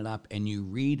open it up, and you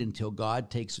read until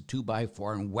God takes a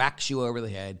 2x4 and whacks you over the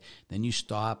head. Then you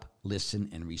stop, listen,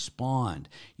 and respond.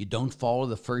 You don't follow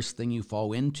the first thing you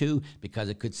fall into, because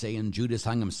it could say, and Judas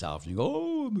hung himself. And you go,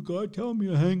 oh, God, tell me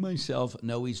to hang myself.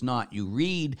 No, he's not. You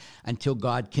read until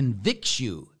God convicts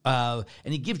you, and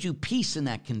he gives you peace in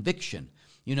that conviction.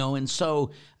 You know, and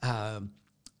so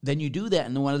then you do that.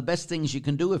 And one of the best things you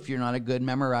can do if you're not a good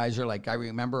memorizer, like I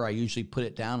remember, I usually put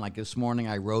it down. Like this morning,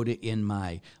 I wrote it in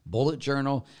my bullet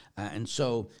journal.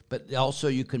 But also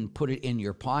you can put it in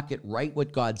your pocket, write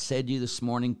what God said to you this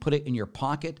morning, put it in your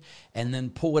pocket, and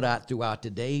then pull it out throughout the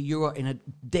day. You are in a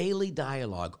daily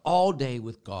dialogue all day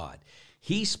with God.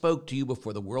 He spoke to you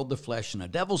before the world, the flesh, and the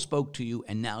devil spoke to you,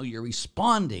 and now you're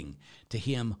responding to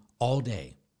him all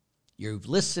day. You've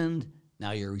listened, now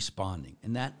you're responding.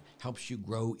 And that helps you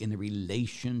grow in a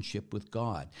relationship with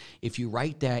God. If you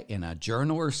write that in a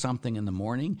journal or something in the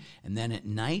morning, and then at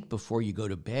night before you go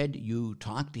to bed, you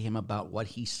talk to him about what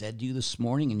he said to you this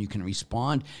morning, and you can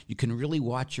respond, you can really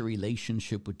watch your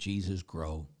relationship with Jesus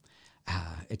grow.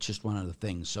 It's just one of the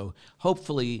things. So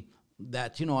hopefully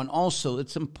that, you know, and also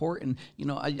it's important, you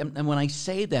know, and when I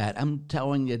say that, I'm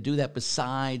telling you to do that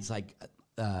besides like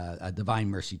a Divine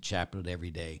Mercy chaplet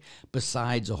every day,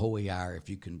 besides a Holy Hour if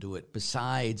you can do it,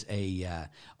 besides a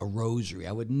rosary.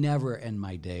 I would never end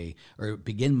my day or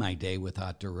begin my day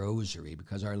without the rosary,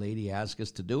 because Our Lady asked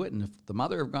us to do it. And if the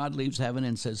Mother of God leaves heaven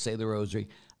and says, say the rosary,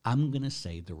 I'm going to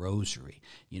say the rosary.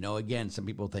 You know, again, some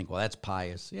people think, well, that's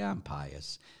pious. Yeah, I'm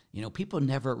pious. You know, people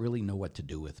never really know what to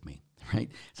do with me.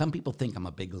 Right? Some people think I'm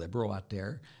a big liberal out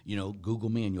there. You know, Google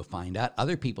me and you'll find out.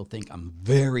 Other people think I'm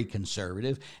very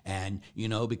conservative. And, you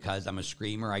know, because I'm a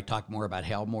screamer, I talk more about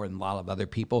hell more than a lot of other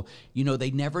people. You know, they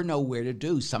never know where to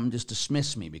do. Some just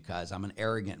dismiss me because I'm an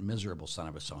arrogant, miserable son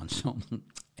of a so-and-so.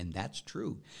 And that's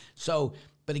true. So,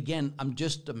 but again, I'm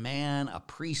just a man, a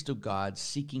priest of God,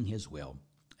 seeking his will.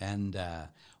 And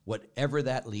whatever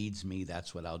that leads me,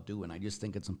 that's what I'll do. And I just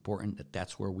think it's important that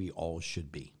that's where we all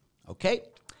should be. Okay?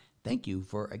 Thank you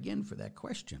for that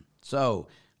question. So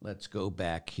let's go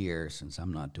back here since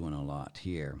I'm not doing a lot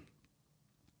here.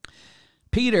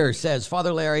 Peter says,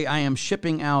 Father Larry, I am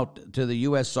shipping out to the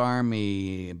U.S.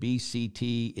 Army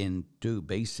BCT in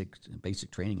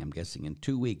basic training, I'm guessing, in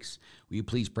 2 weeks. Will you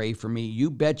please pray for me?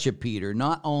 You betcha, Peter.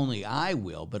 Not only I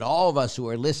will, but all of us who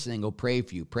are listening will pray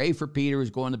for you. Pray for Peter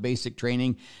who's going to basic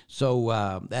training.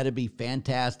 So that'd be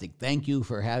fantastic. Thank you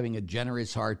for having a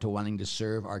generous heart to wanting to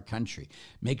serve our country.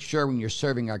 Make sure when you're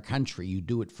serving our country, you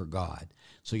do it for God.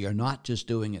 So you're not just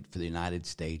doing it for the United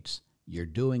States. You're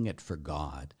doing it for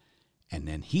God. And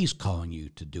then he's calling you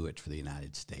to do it for the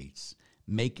United States.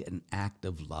 Make an act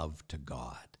of love to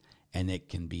God. And it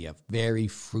can be a very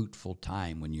fruitful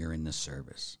time when you're in the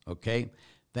service. Okay?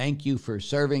 Thank you for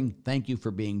serving. Thank you for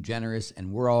being generous.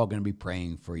 And we're all going to be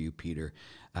praying for you, Peter.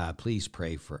 Please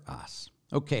pray for us.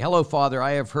 Okay, hello, Father.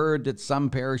 I have heard that some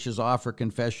parishes offer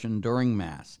confession during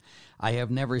Mass. I have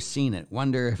never seen it.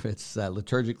 Wonder if it's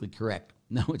liturgically correct.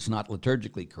 No, it's not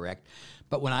liturgically correct.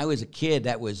 But when I was a kid,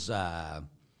 that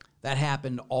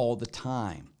happened all the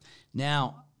time.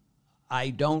 Now, I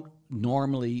don't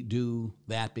normally do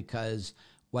that because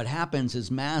what happens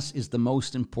is Mass is the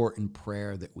most important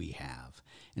prayer that we have.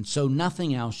 And so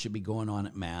nothing else should be going on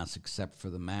at Mass except for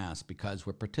the Mass, because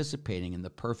we're participating in the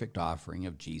perfect offering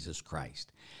of Jesus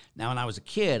Christ. Now, when I was a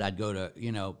kid, I'd go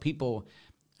to, people,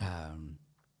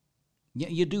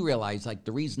 you do realize, like,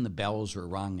 the reason the bells were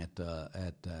rung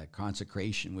at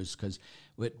consecration was because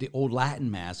with the old Latin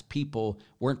Mass, people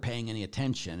weren't paying any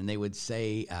attention, and they would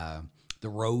say the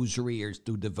rosary or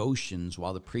do devotions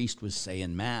while the priest was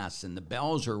saying Mass, and the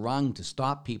bells are rung to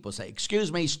stop people, say,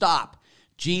 "Excuse me, stop.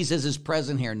 Jesus is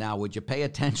present here now. Would you pay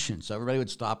attention?" So everybody would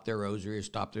stop their rosary or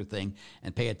stop their thing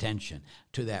and pay attention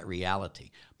to that reality.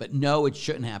 But no, it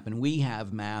shouldn't happen. We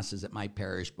have Masses at my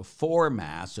parish before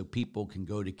Mass so people can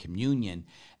go to communion.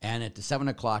 And at the 7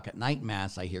 o'clock at night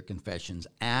Mass, I hear confessions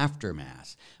after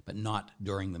Mass, but not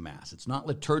during the Mass. It's not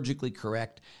liturgically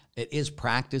correct. It is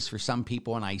practice for some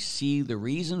people, and I see the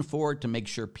reason for it, to make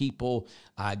sure people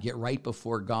get right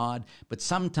before God. But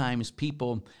sometimes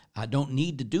people don't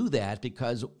need to do that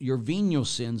because your venial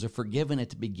sins are forgiven at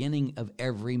the beginning of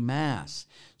every Mass.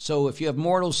 So if you have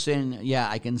mortal sin, yeah,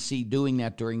 I can see doing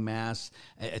that during Mass.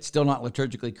 It's still not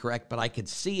liturgically correct, but I could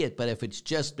see it. But if it's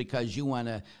just because you want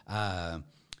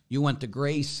the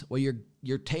grace, well,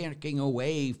 you're taking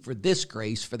away for this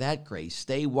grace, for that grace.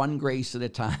 Stay one grace at a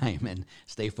time and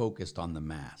stay focused on the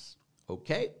Mass.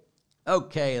 Okay?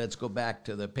 Okay, let's go back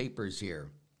to the papers here.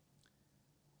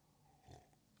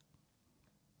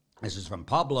 This is from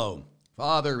Pablo,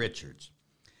 Father Richards.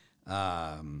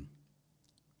 I'm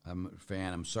a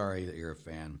fan. I'm sorry that you're a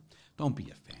fan. Don't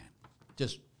be a fan.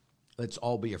 Just let's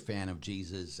all be a fan of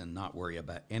Jesus and not worry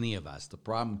about any of us. The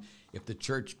problem, if the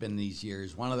church been these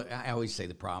years, I always say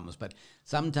the problems, but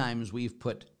sometimes we've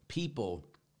put people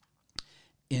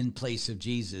in place of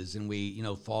Jesus, and we,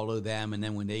 follow them, and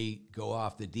then when they go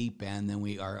off the deep end, then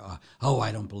we are,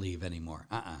 I don't believe anymore.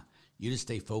 You just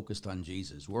stay focused on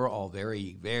Jesus. We're all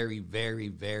very, very, very,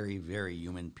 very, very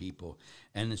human people.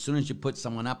 And as soon as you put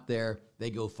someone up there, they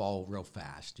go fall real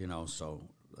fast, so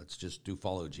let's just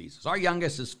follow Jesus. Our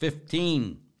youngest is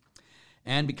 15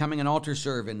 and becoming an altar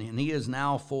servant, and he is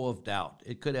now full of doubt.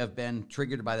 It could have been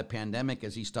triggered by the pandemic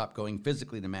as he stopped going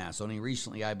physically to Mass. Only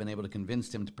recently I've been able to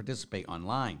convince him to participate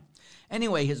online.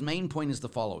 Anyway, his main point is the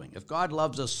following. If God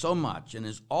loves us so much and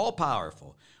is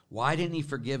all-powerful, why didn't he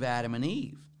forgive Adam and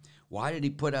Eve? Why did he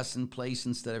put us in place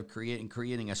instead of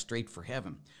creating us straight for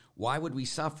heaven? Why would we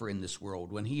suffer in this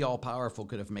world when he, all-powerful,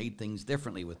 could have made things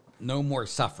differently with no more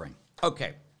suffering?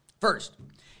 Okay, first,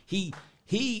 he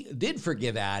did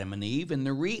forgive Adam and Eve, and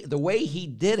the way he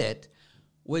did it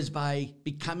was by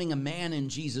becoming a man in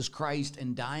Jesus Christ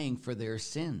and dying for their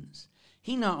sins.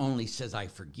 He not only says, "I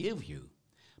forgive you,"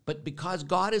 but because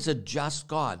God is a just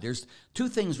God, there's two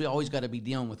things we always got to be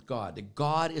dealing with God. That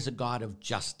God is a God of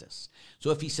justice.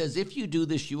 So if he says, "If you do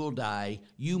this, you will die,"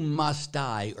 you must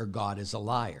die, or God is a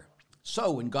liar.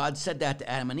 So when God said that to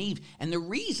Adam and Eve, and the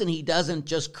reason he doesn't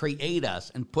just create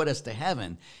us and put us to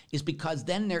heaven is because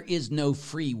then there is no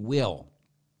free will.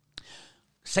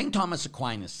 St. Thomas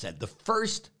Aquinas said the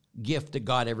first gift that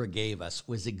God ever gave us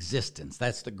was existence.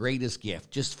 That's the greatest gift,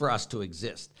 just for us to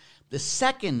exist. The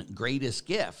second greatest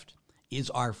gift is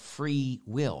our free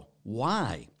will.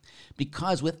 Why?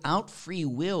 Because without free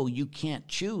will, you can't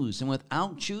choose. And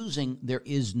without choosing, there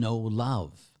is no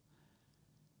love.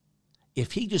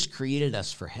 If he just created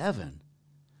us for heaven,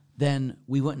 then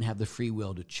we wouldn't have the free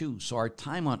will to choose. So our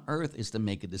time on earth is to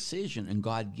make a decision, and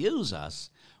God gives us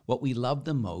what we love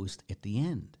the most at the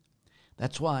end.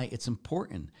 That's why it's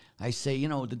important. I say,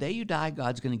 the day you die,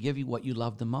 God's going to give you what you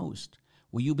love the most.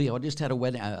 Will you be? I just had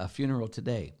a funeral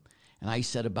today, and I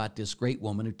said about this great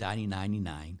woman who died in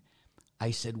 99.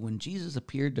 I said, when Jesus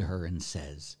appeared to her and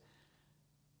says,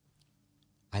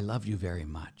 "I love you very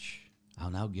much. I'll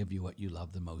now give you what you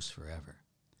love the most forever,"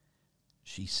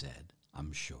 she said,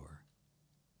 "I'm sure.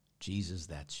 Jesus,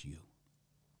 that's you."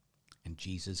 And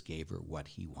Jesus gave her what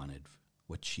she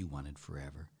wanted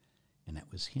forever, and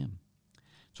that was him.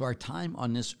 So our time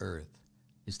on this earth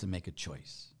is to make a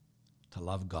choice, to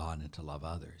love God and to love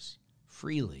others.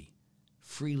 Freely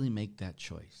make that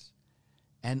choice.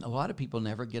 And a lot of people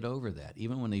never get over that.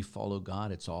 Even when they follow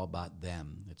God, it's all about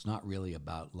them. It's not really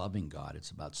about loving God. It's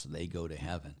about so they go to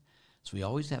heaven. So we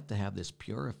always have to have this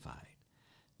purified,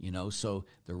 So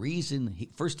the reason,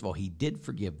 first of all, he did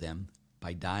forgive them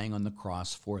by dying on the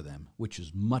cross for them, which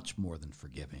is much more than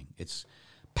forgiving. It's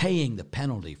paying the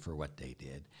penalty for what they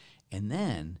did. And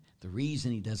then the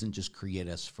reason he doesn't just create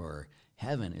us for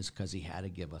heaven is because he had to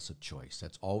give us a choice.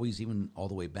 That's always, even all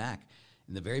the way back.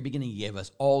 In the very beginning, he gave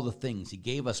us all the things. He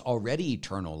gave us already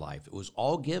eternal life. It was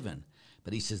all given.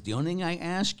 But he says, the only thing I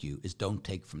ask you is don't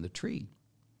take from the tree.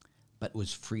 But it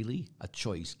was freely a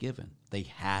choice given. They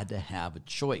had to have a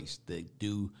choice. They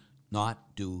do not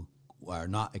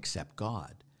accept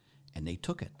God. And they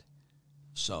took it.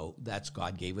 So that's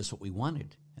God gave us what we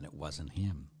wanted, and it wasn't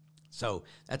him. So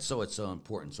that's so it's so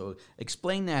important. So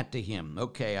explain that to him.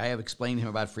 Okay, I have explained to him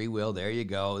about free will. There you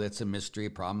go. That's a mystery, a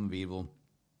problem of evil.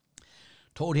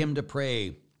 Told him to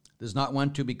pray. Does not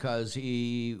want to because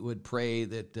he would pray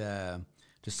that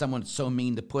to someone so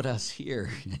mean to put us here.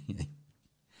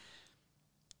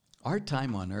 Our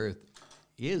time on earth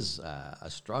is a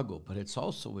struggle, but it's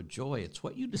also a joy. It's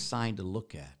what you decide to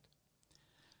look at.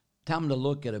 Tell them to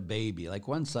look at a baby. Like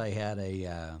once I had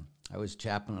I was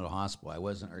chaplain at a hospital. I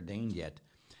wasn't ordained yet,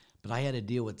 but I had to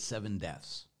deal with 7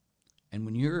 deaths. And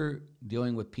when you're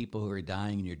dealing with people who are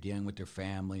dying and you're dealing with their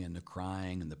family and the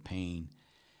crying and the pain,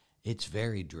 it's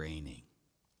very draining.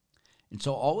 And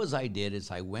so all I did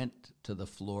is I went to the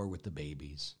floor with the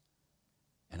babies,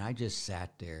 and I just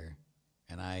sat there,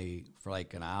 and I, for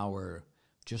like an hour,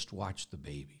 just watched the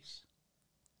babies.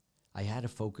 I had to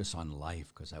focus on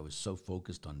life because I was so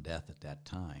focused on death at that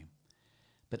time.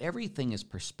 But everything is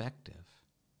perspective.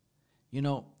 You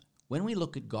know, when we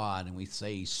look at God and we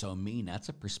say he's so mean, that's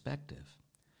a perspective.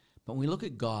 But when we look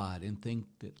at God and think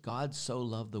that God so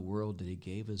loved the world that he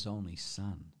gave his only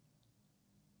son,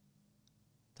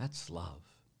 that's love.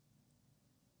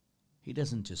 He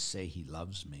doesn't just say he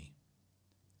loves me.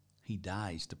 He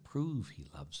dies to prove he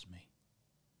loves me.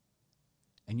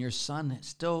 And your son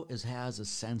still has a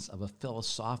sense of a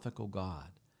philosophical God,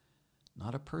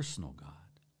 not a personal God.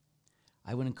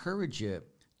 I would encourage you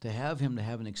to have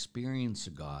an experience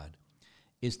of God,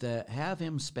 is to have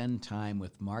him spend time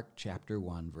with Mark chapter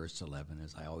 1, verse 11,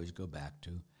 as I always go back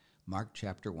to. Mark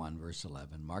chapter 1, verse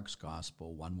 11, Mark's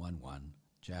Gospel 111,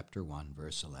 chapter 1,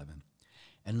 verse 11.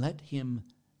 And let him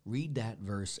read that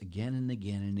verse again and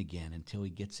again and again until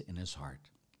he gets it in his heart,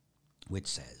 which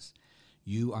says,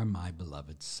 "You are my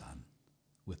beloved Son,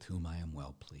 with whom I am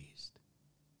well pleased."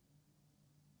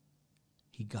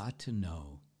 He got to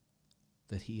know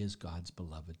that he is God's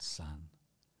beloved Son.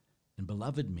 And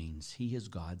beloved means he is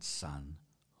God's Son,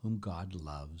 whom God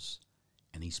loves,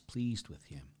 and he's pleased with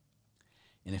him.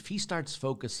 And if he starts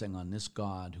focusing on this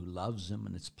God who loves him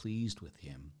and is pleased with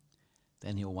him,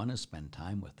 then he'll want to spend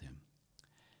time with him.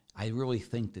 I really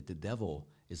think that the devil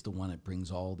is the one that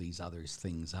brings all these other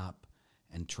things up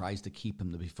and tries to keep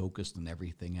him to be focused on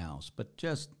everything else. But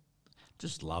just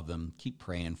love him, keep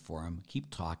praying for him, keep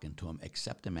talking to him,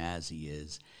 accept him as he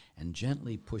is, and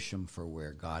gently push him for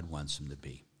where God wants him to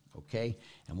be, okay?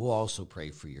 And we'll also pray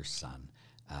for your son.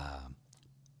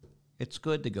 It's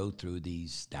good to go through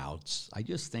these doubts. I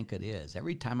just think it is.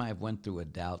 Every time I've went through a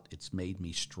doubt, it's made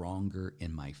me stronger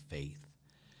in my faith.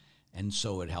 And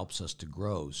so it helps us to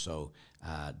grow. So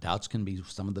doubts can be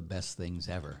some of the best things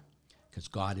ever, because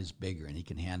God is bigger and he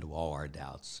can handle all our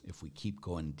doubts if we keep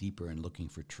going deeper and looking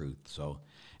for truth. So,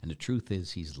 and the truth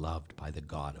is he's loved by the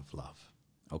God of love.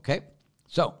 Okay?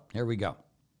 So, here we go.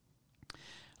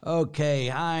 Okay,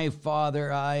 hi,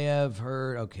 Father, I have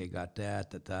heard. Okay, got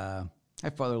that. Hi,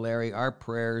 Father Larry, our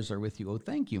prayers are with you. Oh,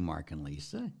 thank you, Mark and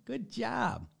Lisa. Good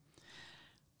job.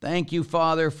 Thank you,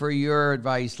 Father, for your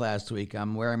advice last week.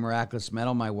 I'm wearing miraculous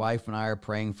medal. My wife and I are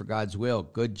praying for God's will.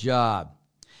 Good job.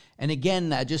 And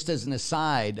again, just as an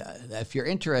aside, if you're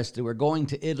interested, we're going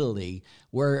to Italy,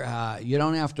 where you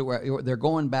don't have to wear. They're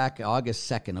going back August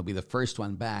 2nd. It'll be the first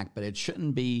one back, but it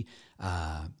shouldn't be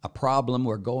a problem.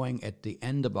 We're going at the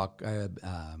end of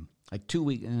like 2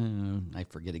 weeks, I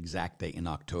forget exact date in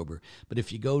October. But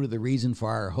if you go to the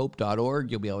reasonforourhope.org,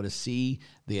 you'll be able to see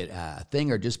the thing,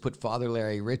 or just put Father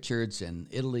Larry Richards and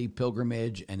Italy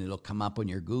pilgrimage, and it'll come up on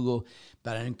your Google.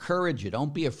 But I encourage you,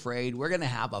 don't be afraid. We're going to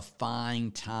have a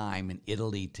fine time in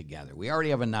Italy together. We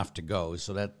already have enough to go,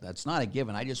 so that's not a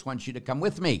given. I just want you to come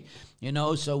with me,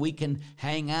 so we can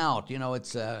hang out.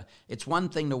 It's one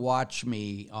thing to watch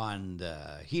me on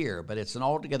here, but it's an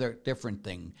altogether different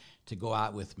thing to go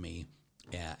out with me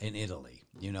in Italy,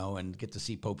 and get to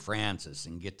see Pope Francis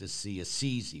and get to see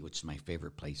Assisi, which is my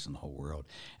favorite place in the whole world,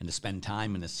 and to spend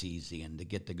time in Assisi, and to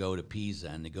get to go to Pisa,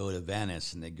 and to go to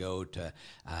Venice, and to go to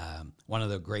one of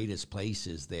the greatest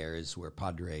places there is where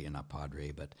Father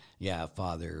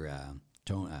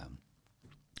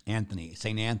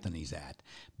St. Anthony's at.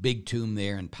 Big tomb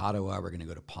there in Padua. We're going to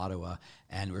go to Padua,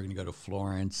 and we're going to go to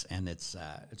Florence, and it's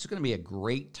going to be a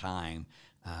great time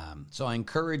So I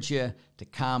encourage you to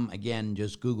come. Again,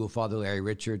 just Google Father Larry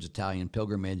Richards Italian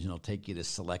Pilgrimage, and it'll take you to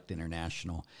Select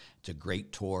International. It's a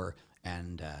great tour,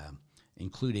 and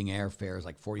including airfares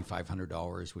like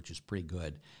 $4,500, which is pretty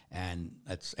good. And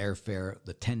that's airfare,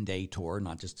 the 10-day tour,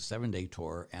 not just a 7-day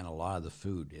tour, and a lot of the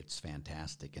food. It's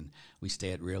fantastic. And we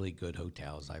stay at really good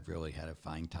hotels. I've really had a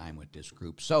fine time with this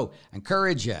group. So I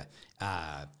encourage you,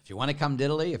 if you want to come to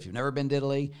Italy, if you've never been to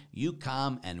Italy, you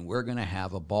come and we're going to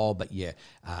have a ball. But you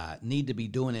need to be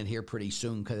doing it here pretty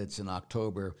soon because it's in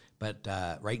October. But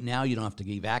right now you don't have to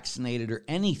be vaccinated or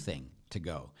anything to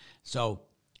go. So,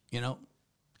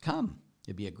 come.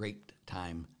 It'd be a great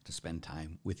time to spend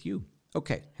time with you.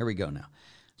 Okay, here we go now.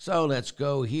 So let's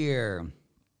go here.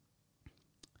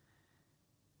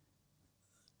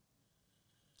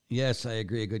 Yes, I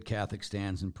agree. A good Catholic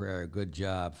stands in prayer. Good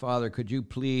job. Father, could you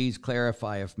please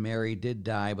clarify if Mary did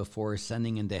die before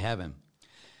ascending into heaven?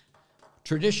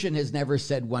 Tradition has never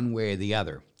said one way or the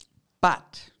other.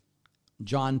 But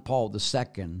John Paul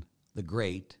II, the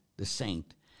great, the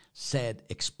saint, said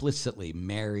explicitly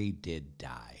Mary did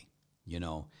die.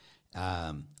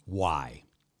 Why?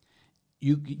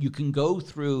 You can go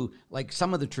through, like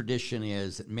some of the tradition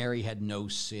is that Mary had no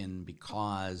sin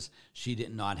because she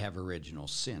did not have original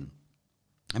sin.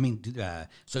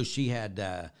 So she had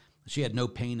no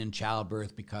pain in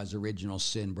childbirth because original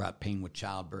sin brought pain with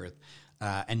childbirth,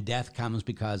 and death comes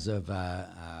because of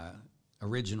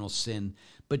original sin.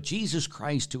 But Jesus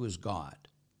Christ, who is God,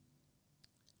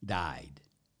 died,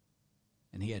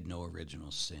 and he had no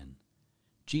original sin.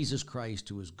 Jesus Christ,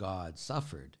 who is God,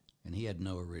 suffered, and he had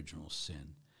no original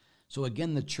sin. So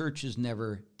again, the church has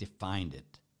never defined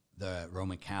it, the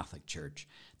Roman Catholic Church.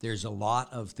 There's a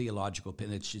lot of theological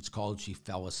opinion. It's called she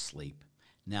fell asleep.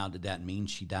 Now, did that mean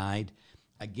she died?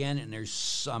 Again, and there's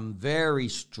some very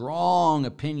strong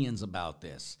opinions about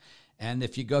this. And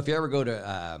if you ever go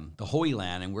to the Holy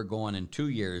Land, and we're going in 2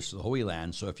 years to the Holy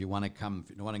Land, so if you want to come,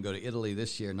 if you want to go to Italy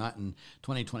this year, not in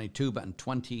 2022, but in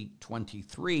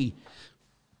 2023,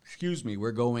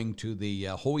 we're going to the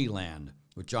Holy Land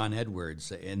with John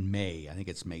Edwards in May. I think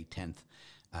it's May 10th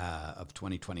of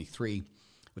 2023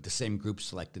 with the same group,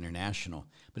 Select International.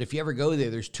 But if you ever go there,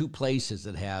 there's 2 places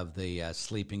that have the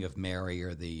sleeping of Mary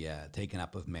or the taking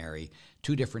up of Mary,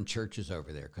 2 different churches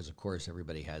over there because, of course,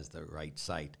 everybody has the right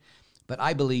site. But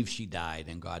I believe she died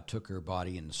and God took her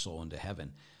body and soul into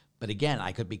heaven. But again,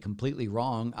 I could be completely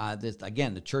wrong.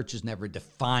 The church has never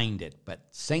defined it. But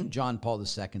St. John Paul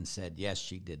II said, yes,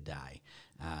 she did die.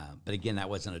 But again, that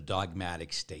wasn't a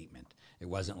dogmatic statement. It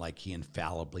wasn't like he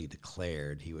infallibly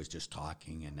declared. He was just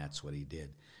talking, and that's what he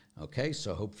did. Okay,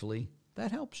 so hopefully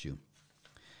that helps you.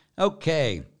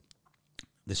 Okay,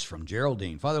 this is from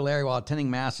Geraldine. Father Larry, while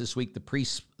attending Mass this week, the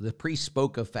priest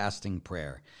spoke of fasting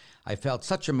prayer. I felt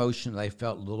such emotion that I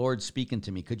felt the Lord speaking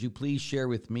to me. Could you please share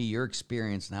with me your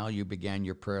experience and how you began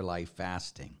your prayer life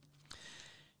fasting?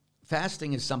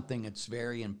 Fasting is something that's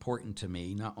very important to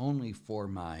me, not only for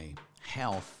my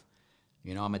health.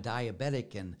 I'm a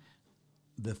diabetic, and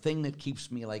the thing that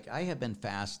keeps me, I have been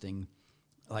fasting,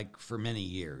 for many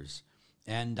years.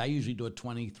 And I usually do a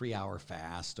 23-hour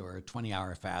fast or a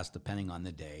 20-hour fast, depending on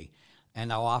the day.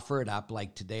 And I'll offer it up,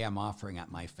 like today I'm offering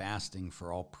up my fasting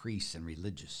for all priests and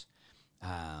religious.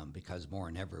 Because more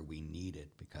than ever we need it,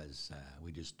 because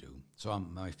we just do. So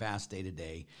I'm my fast day to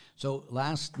day. So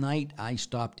last night I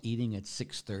stopped eating at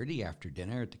 6:30 after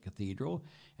dinner at the cathedral,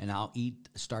 and I'll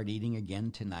start eating again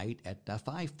tonight at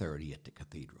 5:30 at the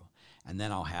cathedral. And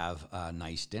then I'll have a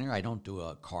nice dinner. I don't do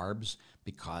carbs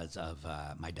because of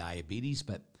my diabetes,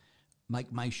 but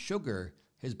my sugar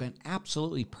has been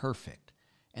absolutely perfect.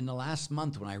 And the last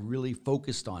month when I really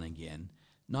focused on again,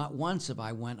 not once have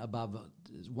I went above,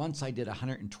 once I did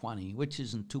 120, which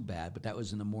isn't too bad, but that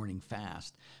was in the morning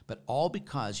fast. But all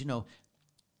because,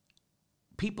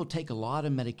 people take a lot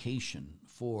of medication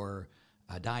for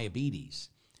diabetes,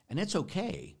 and it's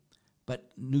okay,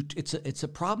 but it's a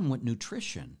problem with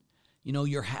nutrition.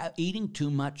 You're eating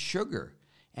too much sugar,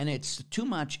 and it's too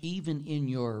much even in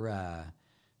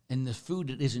in the food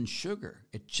that isn't sugar.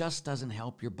 It just doesn't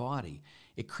help your body.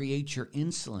 It creates your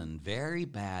insulin very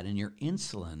bad, and your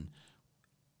insulin,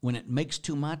 when it makes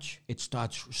too much, it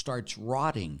starts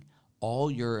rotting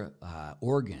all your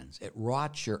organs. It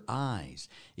rots your eyes.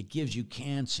 It gives you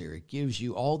cancer. It gives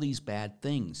you all these bad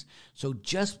things. So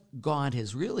just God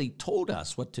has really told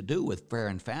us what to do with prayer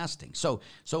and fasting. So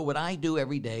what I do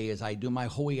every day is I do my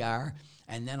Holy Hour,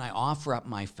 and then I offer up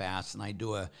my fast, and I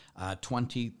do a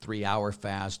 23-hour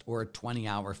fast or a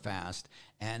 20-hour fast,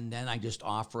 and then I just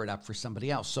offer it up for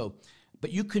somebody else.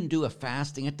 But you can do a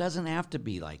fasting. It doesn't have to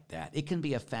be like that. It can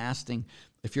be a fasting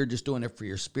if you're just doing it for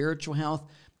your spiritual health.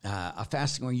 a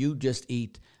fasting where you just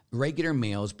eat regular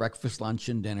meals, breakfast, lunch,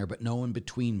 and dinner, but no in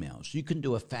between meals. You can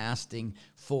do a fasting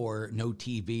for no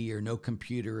TV or no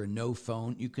computer or no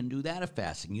phone. You can do that a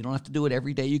fasting. You don't have to do it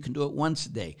every day. You can do it once a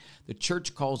day. The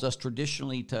church calls us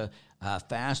traditionally to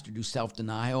fast or do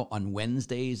self-denial on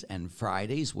Wednesdays and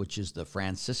Fridays, which is the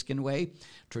Franciscan way.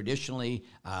 Traditionally,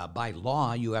 by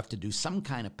law, you have to do some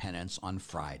kind of penance on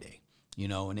Friday.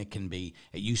 And it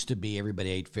used to be everybody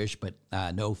ate fish, but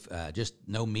just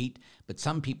no meat. But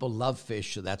some people love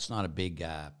fish, so that's not a big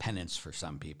penance for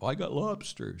some people. I got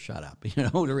lobster. Shut up.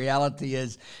 The reality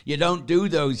is you don't do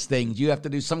those things. You have to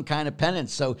do some kind of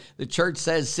penance. So the church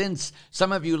says, since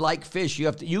some of you like fish,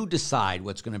 you decide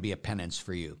what's going to be a penance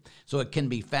for you. So it can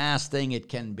be fasting. It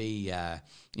can be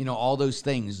all those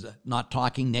things, not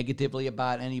talking negatively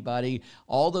about anybody.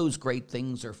 All those great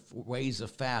things are ways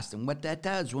of fast. And what that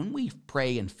does, when we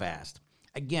pray and fast,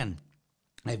 again,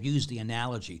 I've used the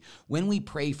analogy. When we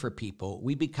pray for people,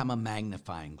 we become a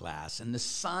magnifying glass, and the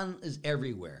sun is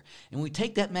everywhere. And we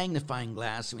take that magnifying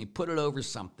glass and we put it over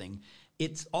something.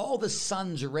 It's all the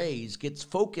sun's rays gets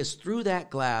focused through that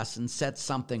glass and sets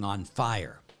something on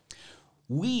fire.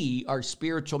 We are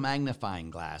spiritual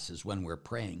magnifying glasses when we're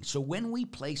praying. So when we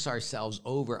place ourselves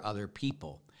over other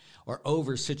people or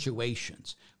over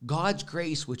situations, God's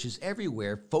grace, which is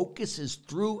everywhere, focuses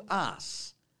through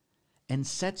us and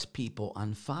sets people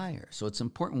on fire. So it's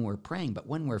important when we're praying, but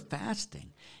when we're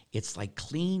fasting, it's like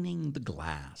cleaning the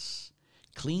glass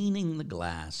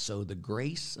so the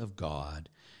grace of God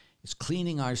is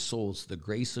cleaning our souls. The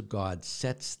grace of God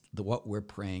sets what we're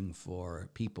praying for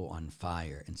people on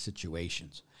fire in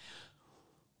situations.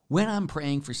 When I'm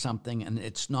praying for something and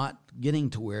it's not getting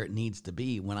to where it needs to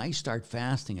be, when I start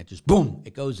fasting, it just, boom,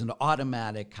 it goes into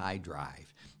automatic high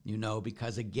drive,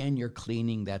 because again, you're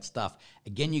cleaning that stuff.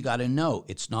 Again, you got to know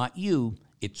it's not you.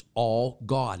 It's all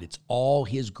God. It's all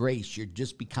His grace. You're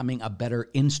just becoming a better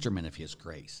instrument of His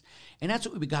grace. And that's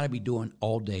what we got to be doing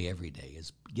all day, every day,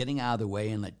 is getting out of the way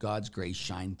and let God's grace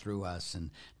shine through us and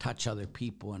touch other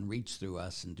people and reach through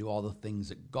us and do all the things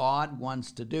that God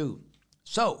wants to do.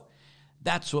 So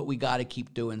that's what we got to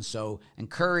keep doing. So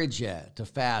encourage you to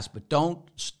fast, but don't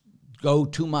go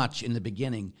too much in the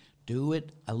beginning. Do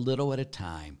it a little at a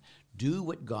time. Do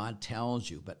what God tells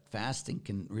you, but fasting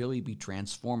can really be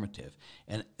transformative.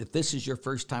 And if this is your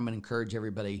first time, I'd encourage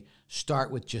everybody, start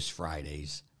with just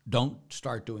Fridays. Don't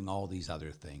start doing all these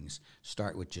other things.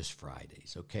 Start with just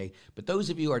Fridays, okay? But those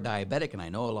of you who are diabetic, and I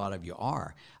know a lot of you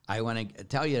are, I want to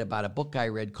tell you about a book I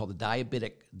read called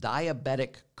The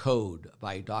Diabetic Code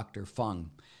by Dr.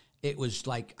 Fung. It was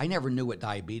like, I never knew what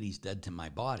diabetes did to my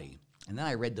body. And then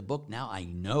I read the book. Now I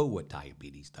know what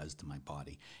diabetes does to my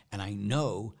body, and I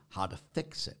know how to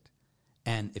fix it.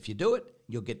 And if you do it,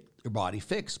 you'll get your body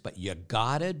fixed, but you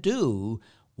gotta do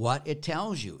what it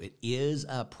tells you. It is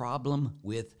a problem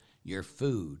with your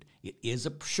food. It is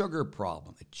a sugar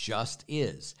problem. It just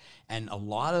is. And a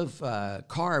lot of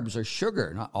carbs are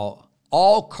sugar. Not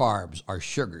all carbs are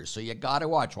sugar. So you got to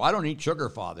watch. Well, I don't eat sugar,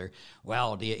 Father.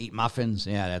 Well, do you eat muffins?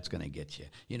 Yeah, that's going to get you.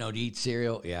 Do you eat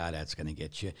cereal? Yeah, that's going to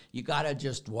get you. You got to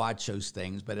just watch those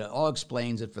things. But it all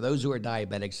explains it. For those who are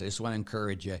diabetics, I just want to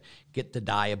encourage you, get the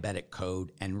Diabetic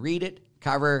Code and read it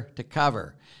cover to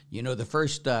cover. The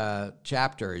first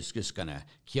chapter is just going to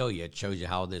kill you. It shows you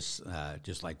how this,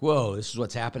 just like, whoa, this is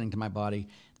what's happening to my body.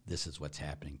 This is what's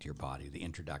happening to your body. The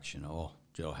introduction,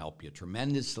 it'll help you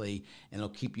tremendously, and it'll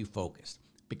keep you focused.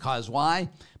 Because why?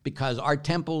 Because our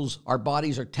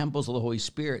bodies are temples of the Holy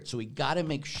Spirit. So we got to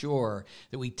make sure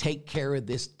that we take care of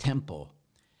this temple,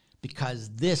 because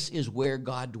this is where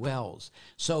God dwells.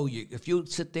 So if you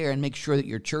sit there and make sure that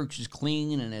your church is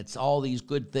clean and it's all these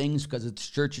good things because it's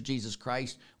the Church of Jesus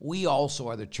Christ, we also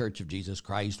are the Church of Jesus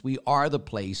Christ. We are the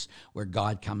place where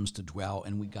God comes to dwell,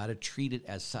 and we got to treat it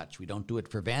as such. We don't do it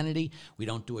for vanity. We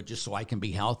don't do it just so I can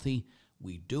be healthy.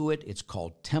 We do it. It's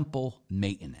called temple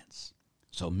maintenance.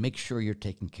 So make sure you're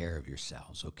taking care of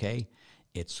yourselves, okay?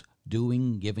 It's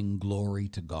giving glory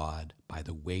to God by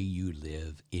the way you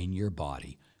live in your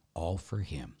body, all for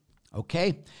Him.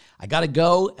 Okay, I got to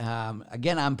go.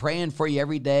 Again, I'm praying for you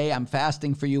every day. I'm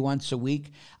fasting for you once a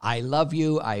week. I love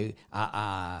you.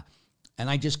 And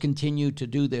I just continue to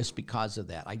do this because of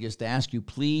that. I just ask you,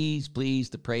 please,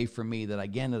 to pray for me that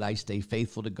I stay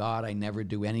faithful to God. I never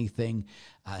do anything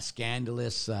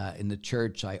scandalous in the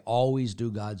church. I always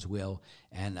do God's will,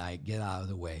 and I get out of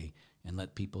the way and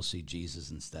let people see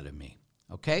Jesus instead of me.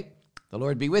 Okay? The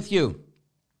Lord be with you.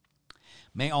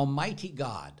 May Almighty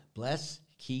God bless,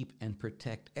 keep, and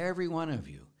protect every one of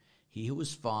you. He who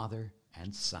is Father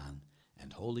and Son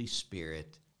and Holy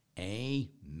Spirit.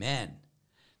 Amen.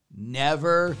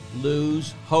 Never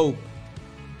lose hope.